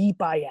and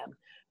deep I am.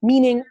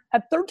 Meaning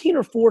at 13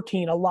 or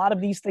 14, a lot of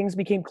these things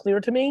became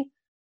clear to me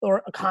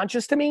or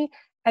conscious to me,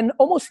 and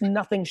almost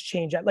nothing's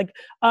changed. Like,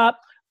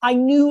 I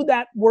knew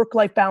that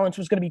work-life balance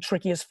was going to be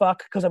tricky as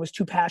fuck because I was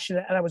too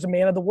passionate and I was a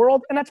man of the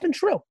world, and that's been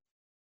true.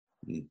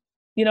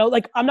 You know,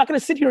 like, I'm not going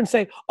to sit here and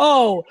say,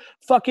 oh,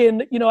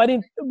 fucking, you know, I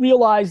didn't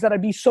realize that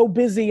I'd be so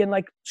busy and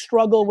like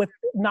struggle with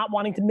not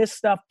wanting to miss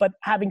stuff, but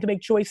having to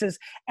make choices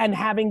and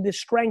having the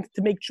strength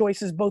to make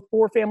choices both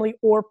for family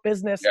or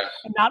business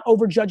and not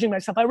overjudging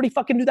myself. I already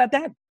fucking knew that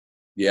then.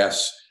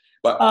 Yes.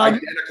 But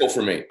identical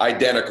for me.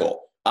 Identical.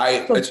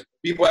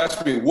 People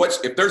ask me,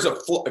 if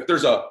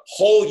there's a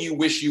hole you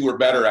wish you were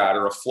better at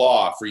or a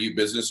flaw for you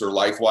business or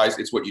life-wise,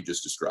 it's what you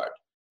just described.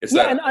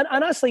 And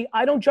honestly,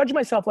 I don't judge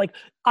myself. Like,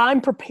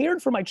 I'm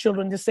prepared for my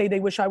children to say they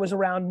wish I was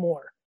around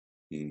more.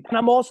 And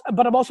I'm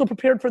also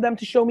prepared for them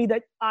to show me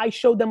that I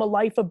showed them a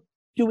life of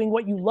doing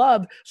what you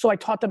love. So I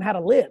taught them how to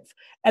live.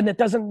 And that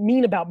doesn't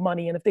mean about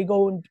money. And if they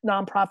go in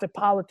nonprofit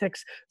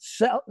politics,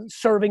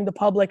 serving the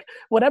public,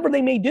 whatever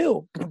they may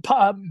do,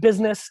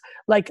 business,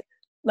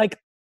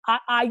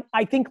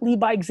 I think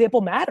lead by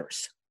example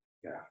matters.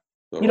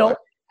 Yeah. You know,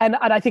 and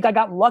I think I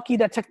got lucky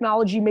that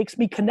technology makes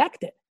me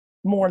connected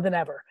more than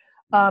ever.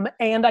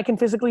 And I can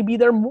physically be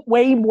there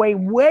way, way,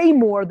 way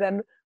more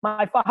than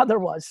my father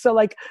was. So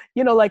like,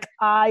 you know, like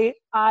I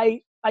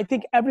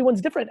think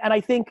everyone's different. And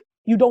I think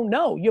you don't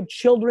know. You have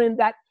children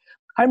that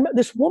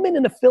this woman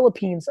in the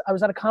Philippines, I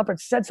was at a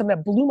conference, said something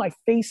that blew my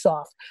face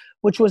off,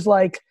 which was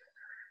like,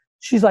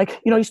 she's like,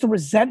 you know, I used to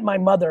resent my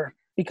mother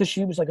because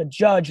she was like a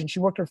judge and she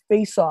worked her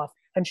face off.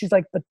 And she's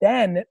like, but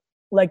then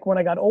like when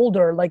I got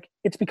older, like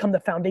it's become the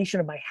foundation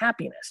of my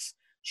happiness.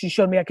 She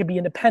showed me I could be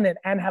independent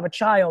and have a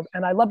child,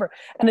 and I love her.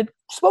 And it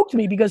spoke to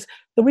me because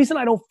the reason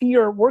I don't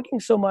fear working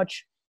so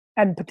much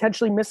and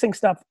potentially missing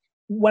stuff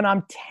when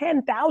I'm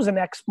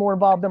 10,000x more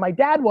involved than my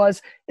dad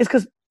was is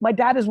because my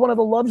dad is one of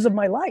the loves of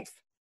my life.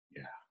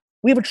 Yeah.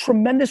 We have a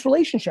tremendous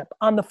relationship.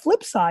 On the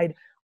flip side,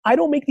 I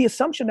don't make the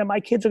assumption that my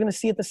kids are going to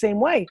see it the same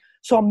way.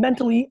 So I'm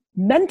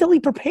mentally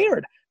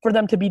prepared for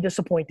them to be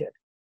disappointed.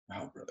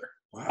 Wow, brother.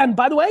 Wow. And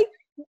by the way,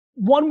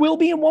 one will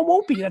be and one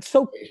won't be. That's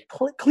so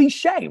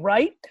cliche,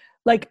 right?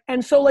 Like,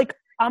 and so like,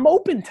 I'm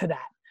open to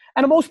that.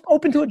 And I'm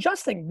open to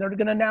adjusting. They're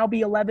going to now be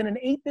 11 and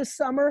 8 this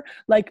summer.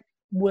 Like,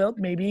 well,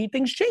 maybe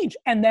things change.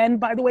 And then,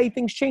 by the way,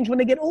 things change when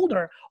they get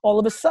older. All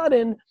of a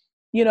sudden,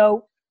 you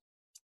know,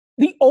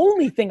 the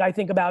only thing I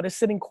think about is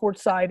sitting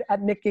courtside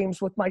at Knicks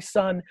games with my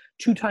son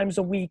 2 times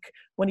a week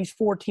when he's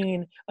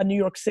 14, a New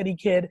York City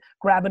kid,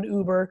 grab an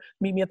Uber,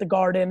 meet me at the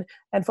Garden,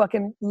 and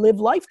fucking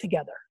live life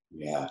together.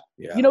 Yeah,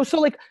 yeah. You know, so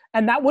like,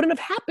 and that wouldn't have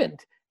happened.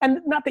 And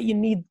not that you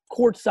need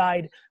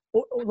courtside.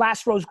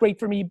 Last row's great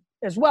for me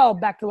as well,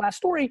 back to the last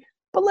story,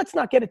 but let's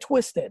not get it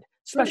twisted,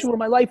 especially where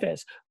my life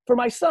is. For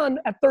my son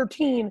at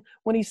 13,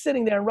 when he's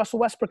sitting there and Russell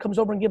Westbrook comes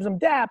over and gives him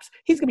daps,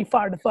 he's gonna be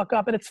fired the fuck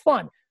up, and it's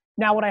fun.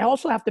 Now, what I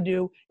also have to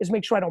do is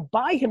make sure I don't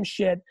buy him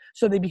shit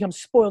so they become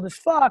spoiled as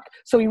fuck.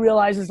 So he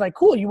realizes like,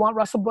 cool, you want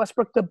Russell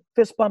Westbrook to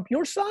fist bump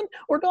your son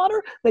or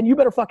daughter? Then you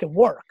better fucking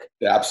work.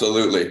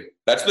 Absolutely.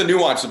 That's the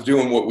nuance of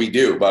doing what we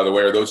do, by the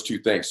way, are those two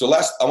things. So I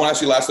want to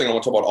ask you last thing. I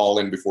want to talk about All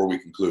In before we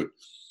conclude.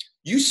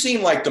 You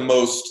seem like the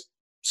most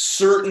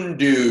certain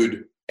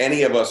dude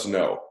any of us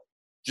know.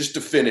 Just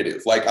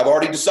definitive. Like, I've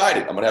already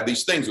decided I'm going to have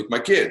these things with my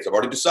kids. I've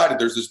already decided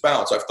there's this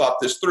balance. I've thought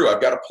this through.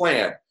 I've got a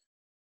plan.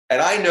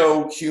 And I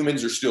know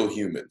humans are still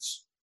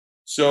humans.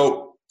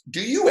 So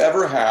do you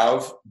ever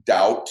have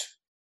doubt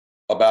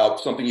about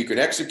something you can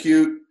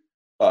execute,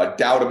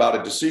 doubt about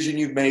a decision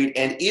you've made?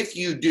 And if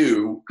you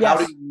do, Yes.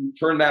 How do you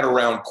turn that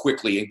around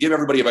quickly and give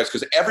everybody advice?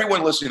 Because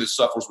everyone listening to this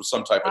suffers with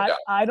some type of doubt.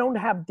 I don't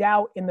have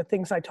doubt in the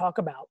things I talk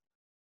about.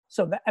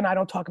 And I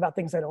don't talk about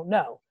things I don't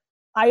know.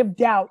 I have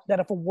doubt that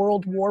if a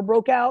world war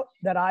broke out,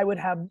 that I would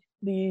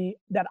be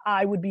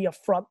a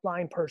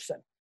frontline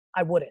person.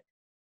 I wouldn't.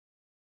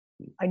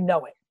 I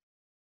know it.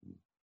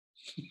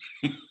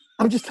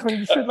 I'm just telling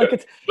you the truth. Like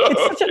it's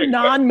such a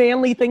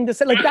non-manly thing to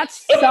say. Like that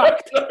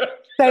sucked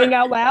saying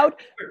out loud,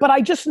 but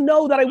I just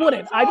know that I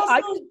wouldn't.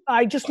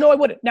 I just know I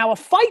wouldn't. Now a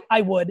fight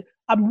I would.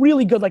 I'm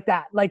really good like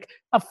that. Like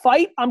a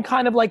fight, I'm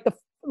kind of like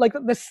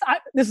this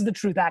is the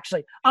truth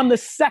actually. I'm the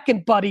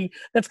second buddy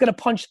that's gonna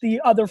punch the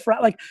other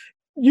friend. Like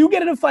you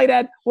get in a fight,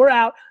 Ed, we're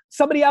out.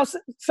 Somebody else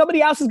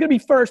is gonna be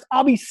first.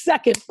 I'll be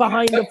second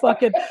behind the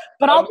fucking.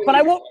 But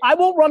I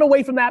won't run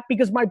away from that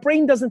because my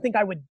brain doesn't think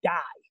I would die.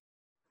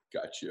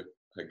 Got you.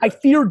 I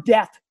fear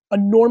death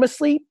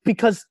enormously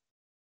because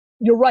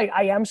you're right.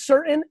 I am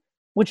certain,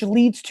 which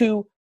leads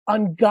to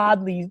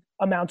ungodly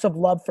amounts of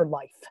love for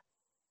life.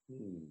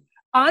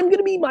 I'm going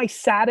to be my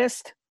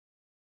saddest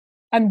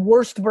and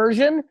worst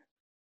version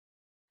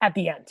at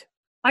the end.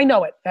 I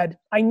know it, Ed.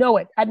 I know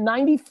it. At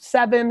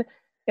 97,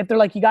 if they're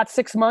like, you got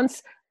 6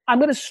 months,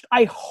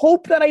 I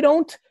hope that I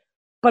don't,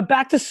 but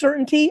back to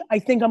certainty, I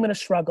think I'm going to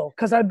struggle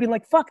because I'd be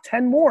like, fuck,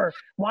 10 more.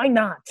 Why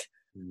not?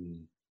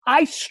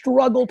 I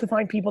struggle to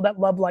find people that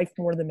love life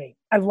more than me.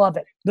 I love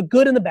it. The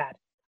good and the bad.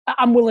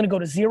 I'm willing to go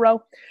to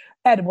 0.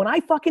 Ed, when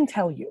I fucking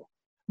tell you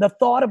the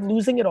thought of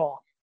losing it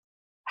all,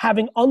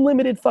 having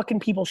unlimited fucking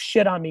people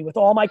shit on me with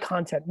all my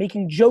content,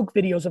 making joke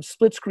videos of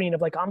split screen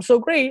of like, I'm so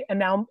great.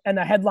 And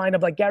a headline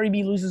of like, Gary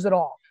Vee loses it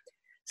all.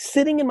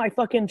 Sitting in my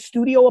fucking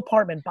studio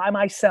apartment by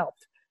myself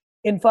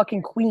in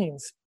fucking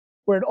Queens,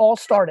 where it all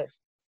started,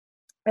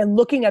 and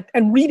looking at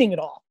and reading it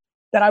all.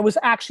 That I was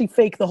actually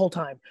fake the whole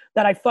time.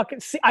 That I fucking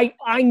see,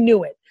 I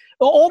knew it.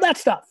 All that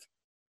stuff.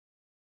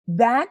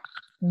 That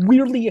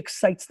weirdly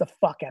excites the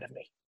fuck out of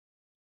me.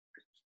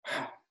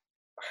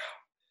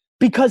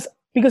 Because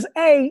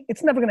A,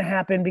 it's never gonna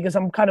happen because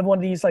I'm kind of one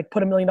of these like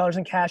put $1 million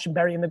in cash and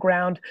bury it in the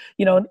ground,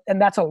 you know, and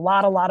that's a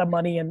lot of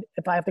money. And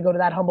if I have to go to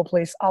that humble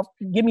place,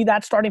 give me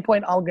that starting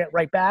point, I'll get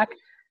right back.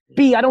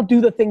 B, I don't do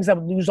the things that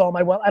would lose all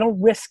my wealth. I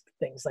don't risk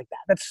things like that.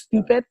 That's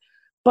stupid.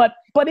 But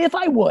if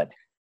I would,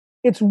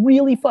 it's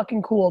really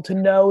fucking cool to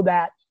know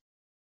that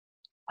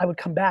I would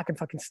come back and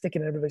fucking stick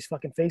it in everybody's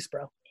fucking face,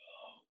 bro.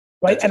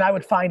 Right? And I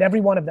would find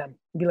every one of them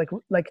and be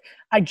like,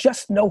 I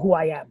just know who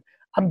I am.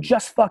 I'm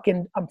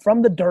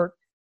from the dirt.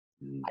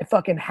 I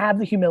fucking have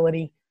the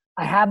humility.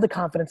 I have the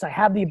confidence. I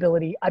have the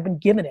ability. I've been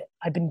given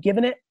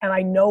it and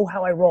I know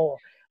how I roll.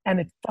 And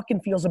it fucking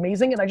feels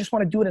amazing. And I just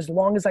want to do it as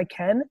long as I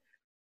can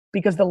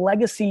because the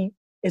legacy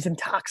is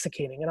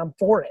intoxicating and I'm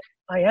for it.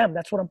 I am.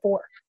 That's what I'm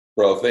for.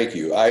 Bro, thank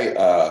you.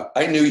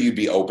 I knew you'd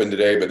be open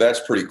today, but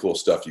that's pretty cool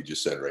stuff you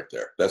just said right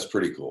there. That's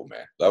pretty cool,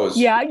 man. That was.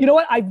 Yeah, you know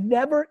what?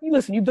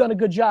 Listen, you've done a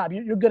good job.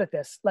 You're good at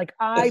this. Like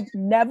I've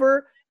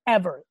never,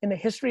 ever in the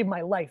history of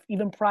my life,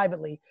 even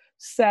privately,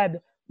 said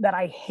that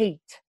I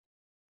hate,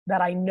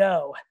 that I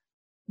know,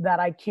 that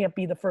I can't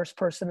be the first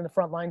person in the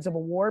front lines of a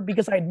war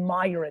because I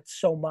admire it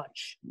so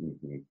much.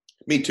 Mm-hmm.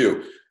 Me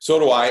too. So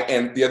do I.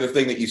 And the other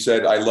thing that you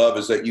said I love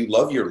is that you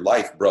love your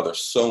life, brother,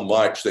 so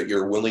much that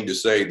you're willing to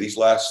say these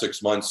last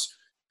 6 months,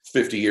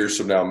 50 years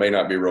from now may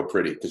not be real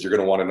pretty because you're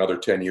going to want another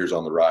 10 years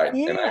on the ride.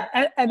 Yeah.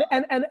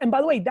 And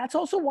by the way, that's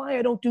also why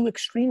I don't do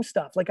extreme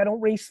stuff. Like I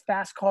don't race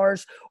fast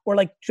cars or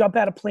like jump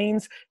out of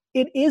planes.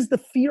 It is the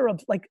fear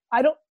of like,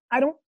 I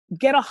don't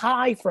get a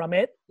high from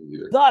it.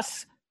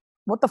 Thus,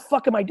 what the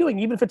fuck am I doing?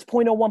 Even if it's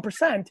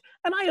 0.01%.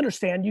 And I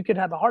understand you could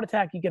have a heart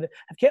attack, you could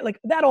have, like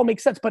that all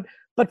makes sense.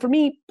 But for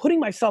me, putting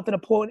myself in a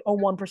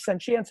 0.01%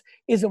 chance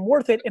isn't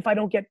worth it if I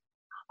don't get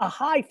a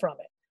high from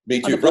it.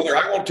 Me too, brother.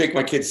 I won't take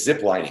my kids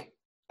zip lining.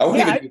 I won't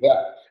even do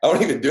that. I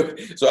won't even do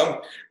it.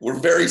 So we're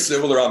very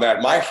similar on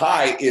that. My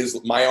high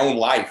is my own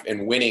life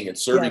and winning and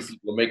serving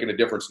people and making a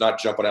difference, not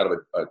jumping out of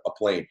a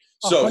plane.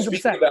 So 100%.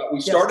 speaking of that, we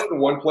started in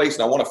one place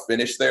and I want to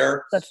finish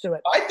there. Let's do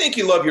it. I think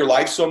you love your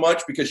life so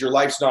much because your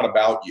life's not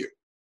about you.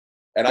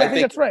 And I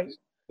think that's right.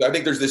 I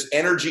think there's this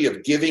energy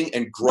of giving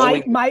and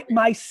growing.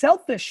 My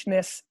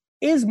selfishness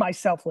is my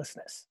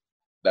selflessness.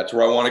 That's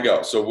where I want to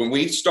go. So when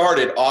we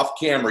started off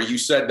camera, you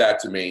said that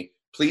to me.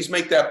 Please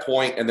make that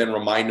point and then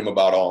remind them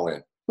about All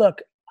In.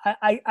 Look,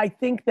 I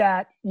think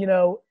that,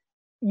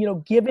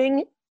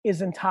 giving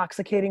is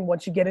intoxicating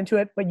once you get into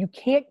it, but you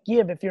can't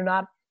give if you're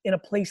not in a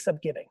place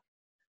of giving.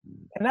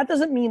 And that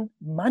doesn't mean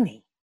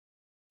money.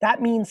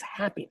 That means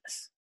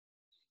happiness.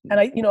 And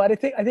I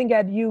think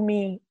Ed, you,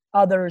 me,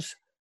 others,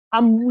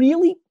 I'm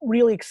really,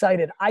 really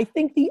excited. I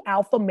think the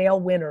alpha male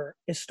winner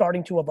is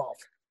starting to evolve.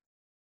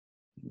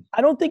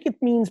 I don't think it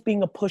means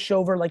being a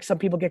pushover, like some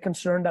people get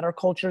concerned that our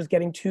culture is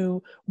getting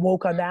too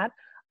woke on that.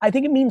 I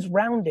think it means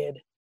rounded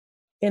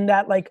in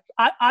that, like,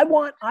 I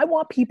want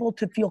people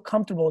to feel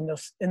comfortable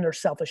in their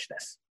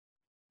selfishness.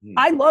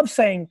 I love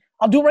saying,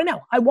 I'll do it right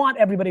now. I want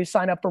everybody to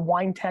sign up for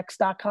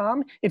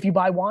winetext.com if you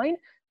buy wine.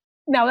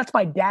 Now that's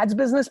my dad's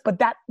business, but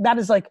that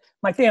is like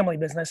my family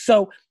business.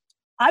 So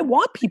I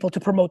want people to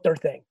promote their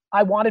thing.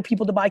 I wanted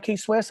people to buy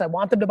K-Swiss. I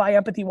want them to buy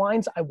Empathy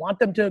Wines. I want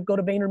them to go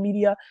to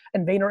VaynerMedia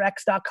and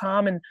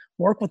VaynerX.com and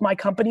work with my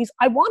companies.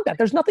 I want that.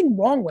 There's nothing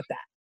wrong with that.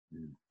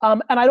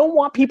 And I don't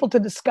want people to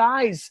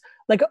disguise,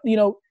 like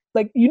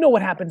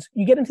what happens.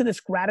 You get into this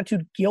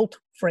gratitude guilt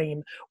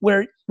frame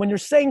where when you're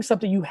saying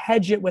something, you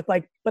hedge it with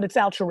like, but it's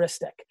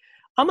altruistic.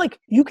 I'm like,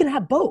 you can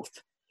have both.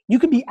 You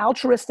can be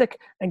altruistic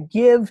and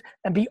give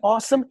and be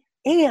awesome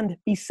and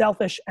be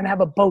selfish and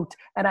have a boat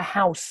and a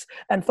house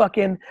and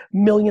fucking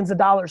millions of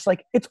dollars.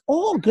 Like, it's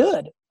all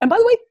good. And by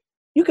the way,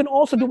 you can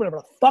also do whatever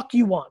the fuck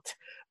you want.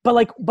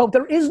 But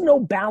there is no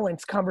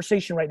balanced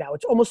conversation right now.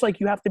 It's almost like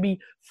you have to be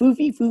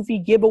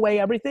foofy, give away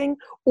everything,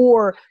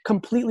 or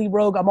completely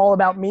rogue, I'm all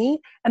about me.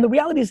 And the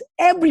reality is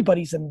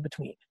everybody's in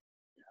between.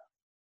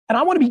 And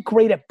I want to be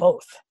great at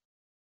both,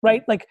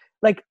 right? Like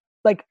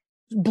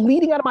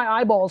bleeding out of my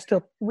eyeballs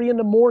till 3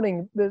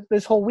 a.m.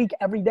 this whole week,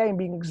 every day, and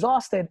being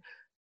exhausted,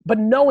 but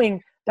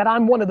knowing that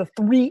I'm one of the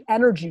 3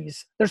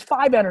 energies. There's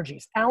 5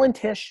 energies. Alan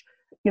Tisch,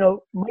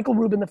 Michael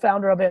Rubin, the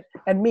founder of it,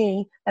 and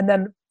me, and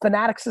then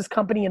Fanatics'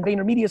 company and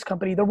VaynerMedia's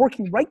company, they're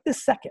working right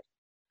this second,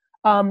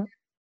 that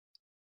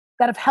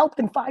have helped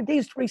in 5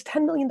 days to raise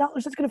 $10 million.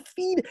 That's going to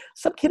feed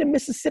some kid in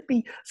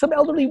Mississippi, some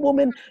elderly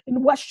woman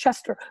in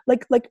Westchester,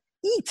 like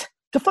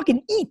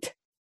fucking eat.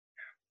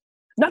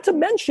 Not to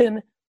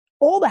mention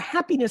all the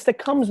happiness that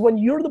comes when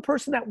you're the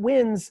person that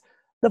wins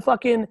the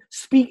fucking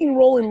speaking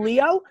role in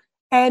Leo,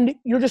 and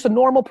you're just a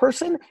normal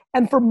person,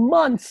 and for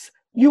months,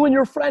 you and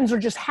your friends are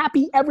just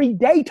happy every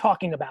day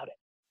talking about it.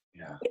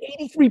 Yeah.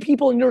 83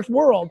 people in your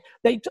world,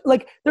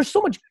 there's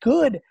so much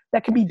good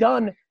that can be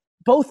done,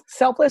 both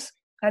selfless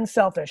and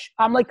selfish.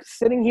 I'm like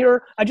sitting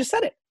here, I just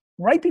said it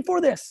right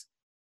before this.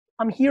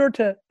 I'm here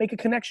to make a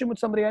connection with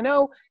somebody I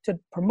know, to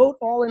promote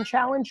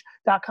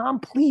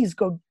allinchallenge.com. Please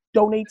go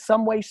donate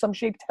some way, some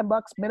shape,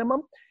 $10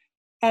 minimum.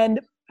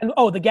 And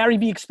the Gary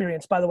Vee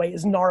experience, by the way,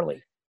 is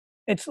gnarly.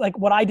 It's like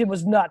what I did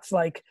was nuts.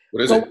 Like,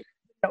 what is it?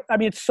 I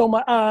mean, it's so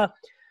much.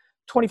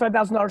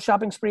 $25,000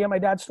 shopping spree at my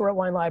dad's store at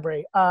Wine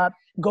Library.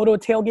 Go to a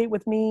tailgate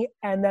with me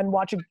and then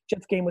watch a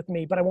Jets game with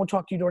me. But I won't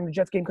talk to you during the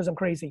Jets game because I'm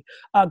crazy.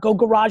 Go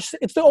garage.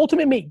 It's the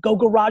ultimate me. Go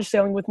garage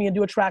sailing with me and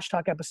do a trash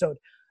talk episode.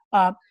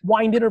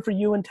 Wine dinner for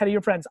you and 10 of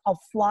your friends. I'll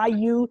fly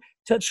you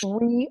to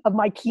 3 of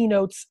my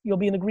keynotes. You'll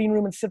be in the green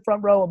room and sit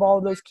front row of all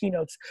of those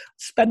keynotes.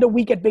 Spend a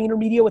week at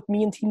VaynerMedia with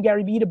me and Team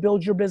Gary Vee to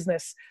build your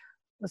business.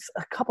 That's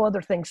a couple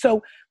other things.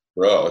 So,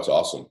 bro, it's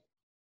awesome.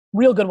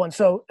 Real good one.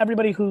 So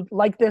everybody who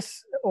liked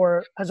this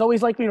or has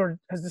always liked me or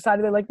has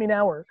decided they like me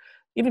now, or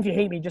even if you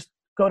hate me, just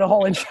go to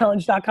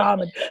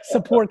allinchallenge.com and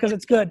support because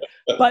it's good.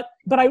 But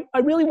I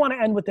really want to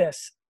end with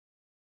this.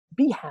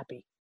 Be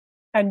happy.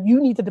 And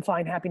you need to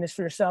define happiness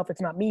for yourself.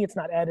 It's not me. It's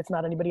not Ed. It's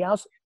not anybody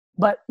else.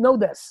 But know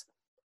this.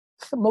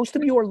 Most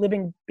of you are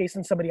living based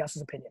on somebody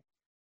else's opinion.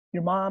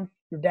 Your mom,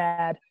 your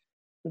dad,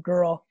 your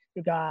girl,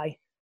 your guy,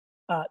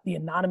 the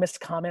anonymous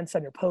comments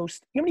on your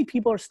post. You know how many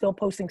people are still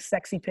posting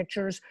sexy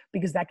pictures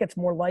because that gets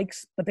more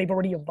likes, but they've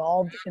already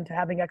evolved into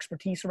having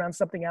expertise around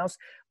something else,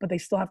 but they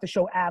still have to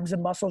show abs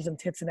and muscles and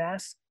tits and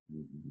ass?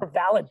 for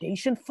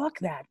validation. Fuck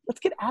that. Let's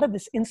get out of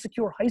this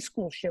insecure high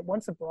school shit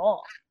once and for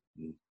all.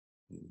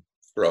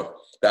 Bro,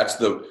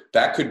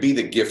 that could be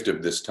the gift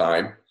of this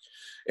time.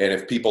 And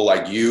if people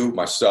like you,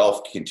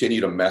 myself,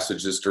 continue to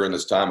message this during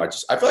this time,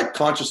 I feel like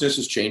consciousness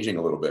is changing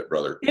a little bit,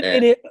 brother.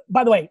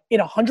 By the way, it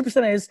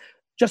 100% is.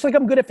 Just like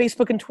I'm good at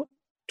Facebook and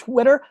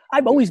Twitter,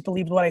 I've always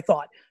believed what I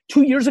thought.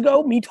 2 years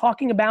ago, me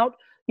talking about,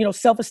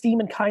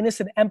 self-esteem and kindness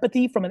and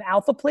empathy from an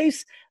alpha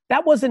place,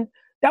 that was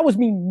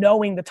me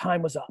knowing the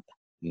time was up.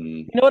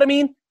 You know what I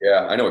mean?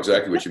 Yeah, I know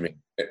exactly what you mean.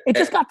 It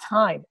just got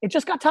time.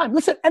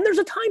 Listen, and there's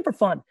a time for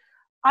fun.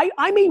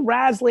 I may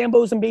razz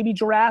Lambos and baby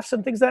giraffes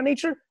and things of that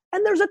nature,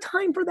 and there's a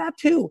time for that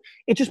too.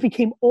 It just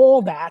became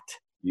all that.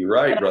 You're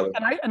right, brother.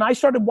 And I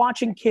started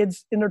watching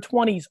kids in their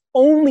 20s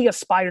only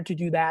aspire to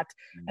do that.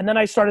 And then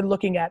I started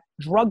looking at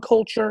drug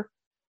culture,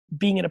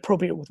 being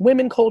inappropriate with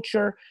women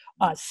culture,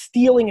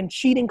 stealing and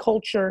cheating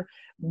culture,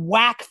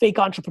 whack fake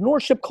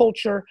entrepreneurship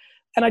culture.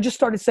 And I just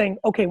started saying,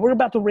 okay, we're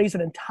about to raise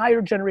an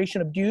entire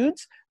generation of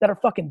dudes that are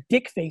fucking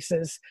dick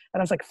faces.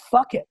 And I was like,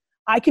 fuck it.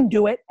 I can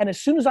do it. And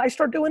as soon as I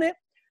start doing it,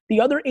 the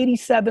other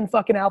 87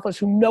 fucking alphas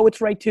who know it's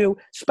right too,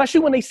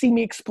 especially when they see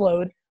me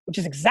explode, which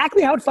is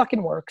exactly how it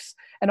fucking works.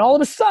 And all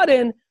of a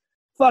sudden,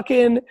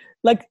 fucking,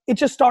 like, it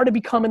just started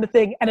becoming the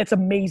thing, and it's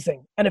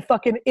amazing. And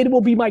it will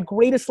be my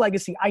greatest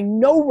legacy. I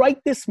know right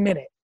this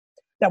minute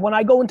that when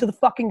I go into the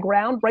fucking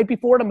ground, right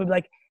before it, I'm gonna be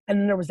like, and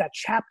then there was that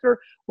chapter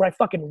where I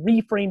fucking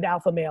reframed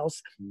alpha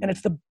males, and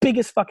it's the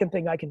biggest fucking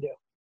thing I can do.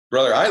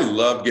 Brother, I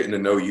love getting to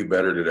know you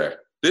better today.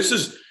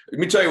 Let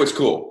me tell you what's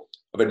cool.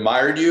 I've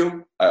admired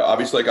you.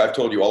 Obviously, like I've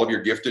told you, all of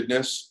your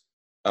giftedness.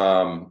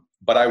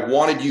 But I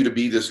wanted you to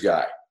be this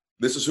guy.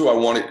 This is who I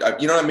wanted.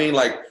 You know what I mean?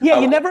 Like, yeah,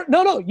 you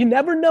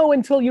never know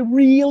until you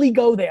really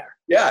go there.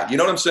 Yeah, you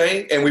know what I'm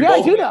saying? And we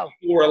both know.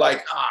 People are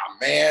like,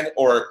 man,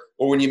 or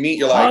when you meet,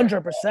 you're like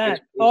 100%.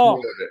 Oh,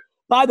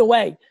 by the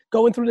way,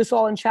 going through this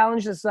all in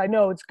challenges, I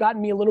know it's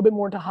gotten me a little bit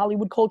more into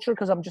Hollywood culture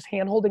because I'm just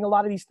hand-holding a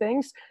lot of these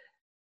things.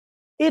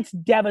 It's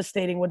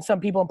devastating when some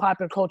people in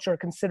popular culture are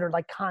considered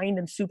like kind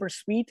and super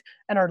sweet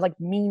and are like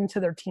mean to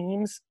their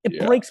teams.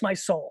 It breaks my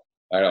soul.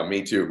 I know,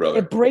 me too, brother.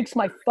 It breaks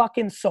my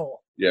fucking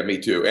soul. Yeah, me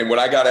too. And what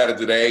I got out of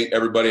today,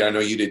 everybody, I know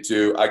you did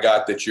too, I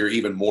got that you're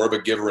even more of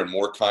a giver and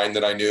more kind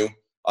than I knew.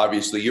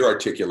 Obviously, your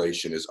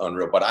articulation is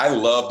unreal, but I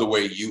love the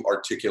way you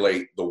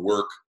articulate the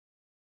work,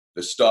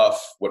 the stuff,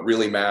 what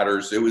really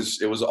matters. It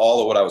was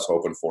all of what I was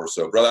hoping for.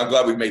 So, brother, I'm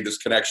glad we made this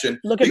connection.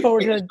 Looking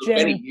forward to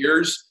many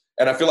years.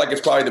 And I feel like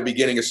it's probably the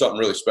beginning of something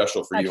really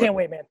special for you. I can't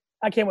wait, man.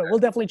 I can't wait. We'll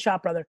definitely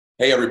chop, brother.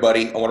 Hey,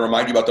 everybody. I want to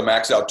remind you about the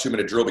Max Out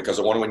 2-minute drill because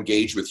I want to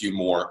engage with you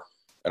more.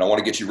 And I want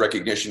to get you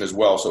recognition as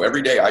well. So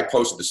every day I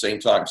post at the same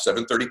time,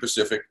 7:30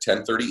 Pacific,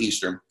 10:30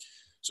 Eastern.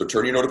 So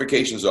turn your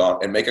notifications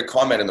on and make a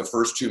comment in the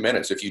first 2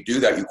 minutes. If you do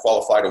that, you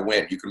qualify to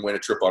win. You can win a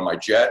trip on my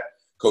jet,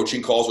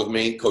 coaching calls with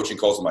me, coaching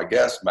calls with my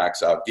guests,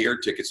 Max Out gear,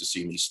 tickets to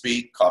see me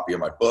speak, copy of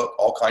my book,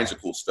 all kinds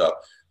of cool stuff.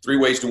 3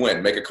 ways to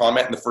win. Make a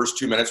comment in the first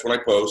 2 minutes when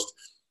I post.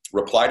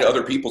 Reply to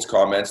other people's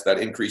comments. That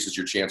increases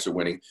your chance of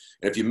winning.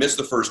 And if you miss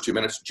the first 2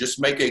 minutes, just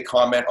make a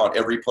comment on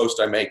every post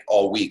I make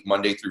all week,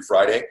 Monday through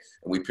Friday.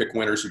 And we pick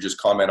winners who just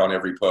comment on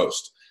every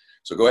post.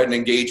 So go ahead and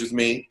engage with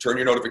me. Turn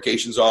your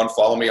notifications on.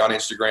 Follow me on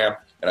Instagram.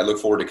 And I look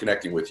forward to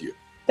connecting with you.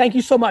 Thank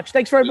you so much.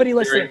 Thanks for everybody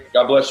listening.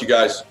 God bless you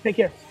guys. Take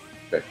care.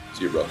 Okay.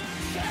 See you, brother.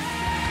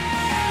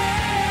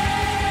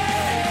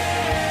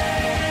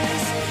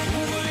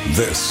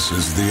 This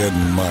is the Ed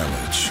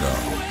Milet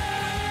Show.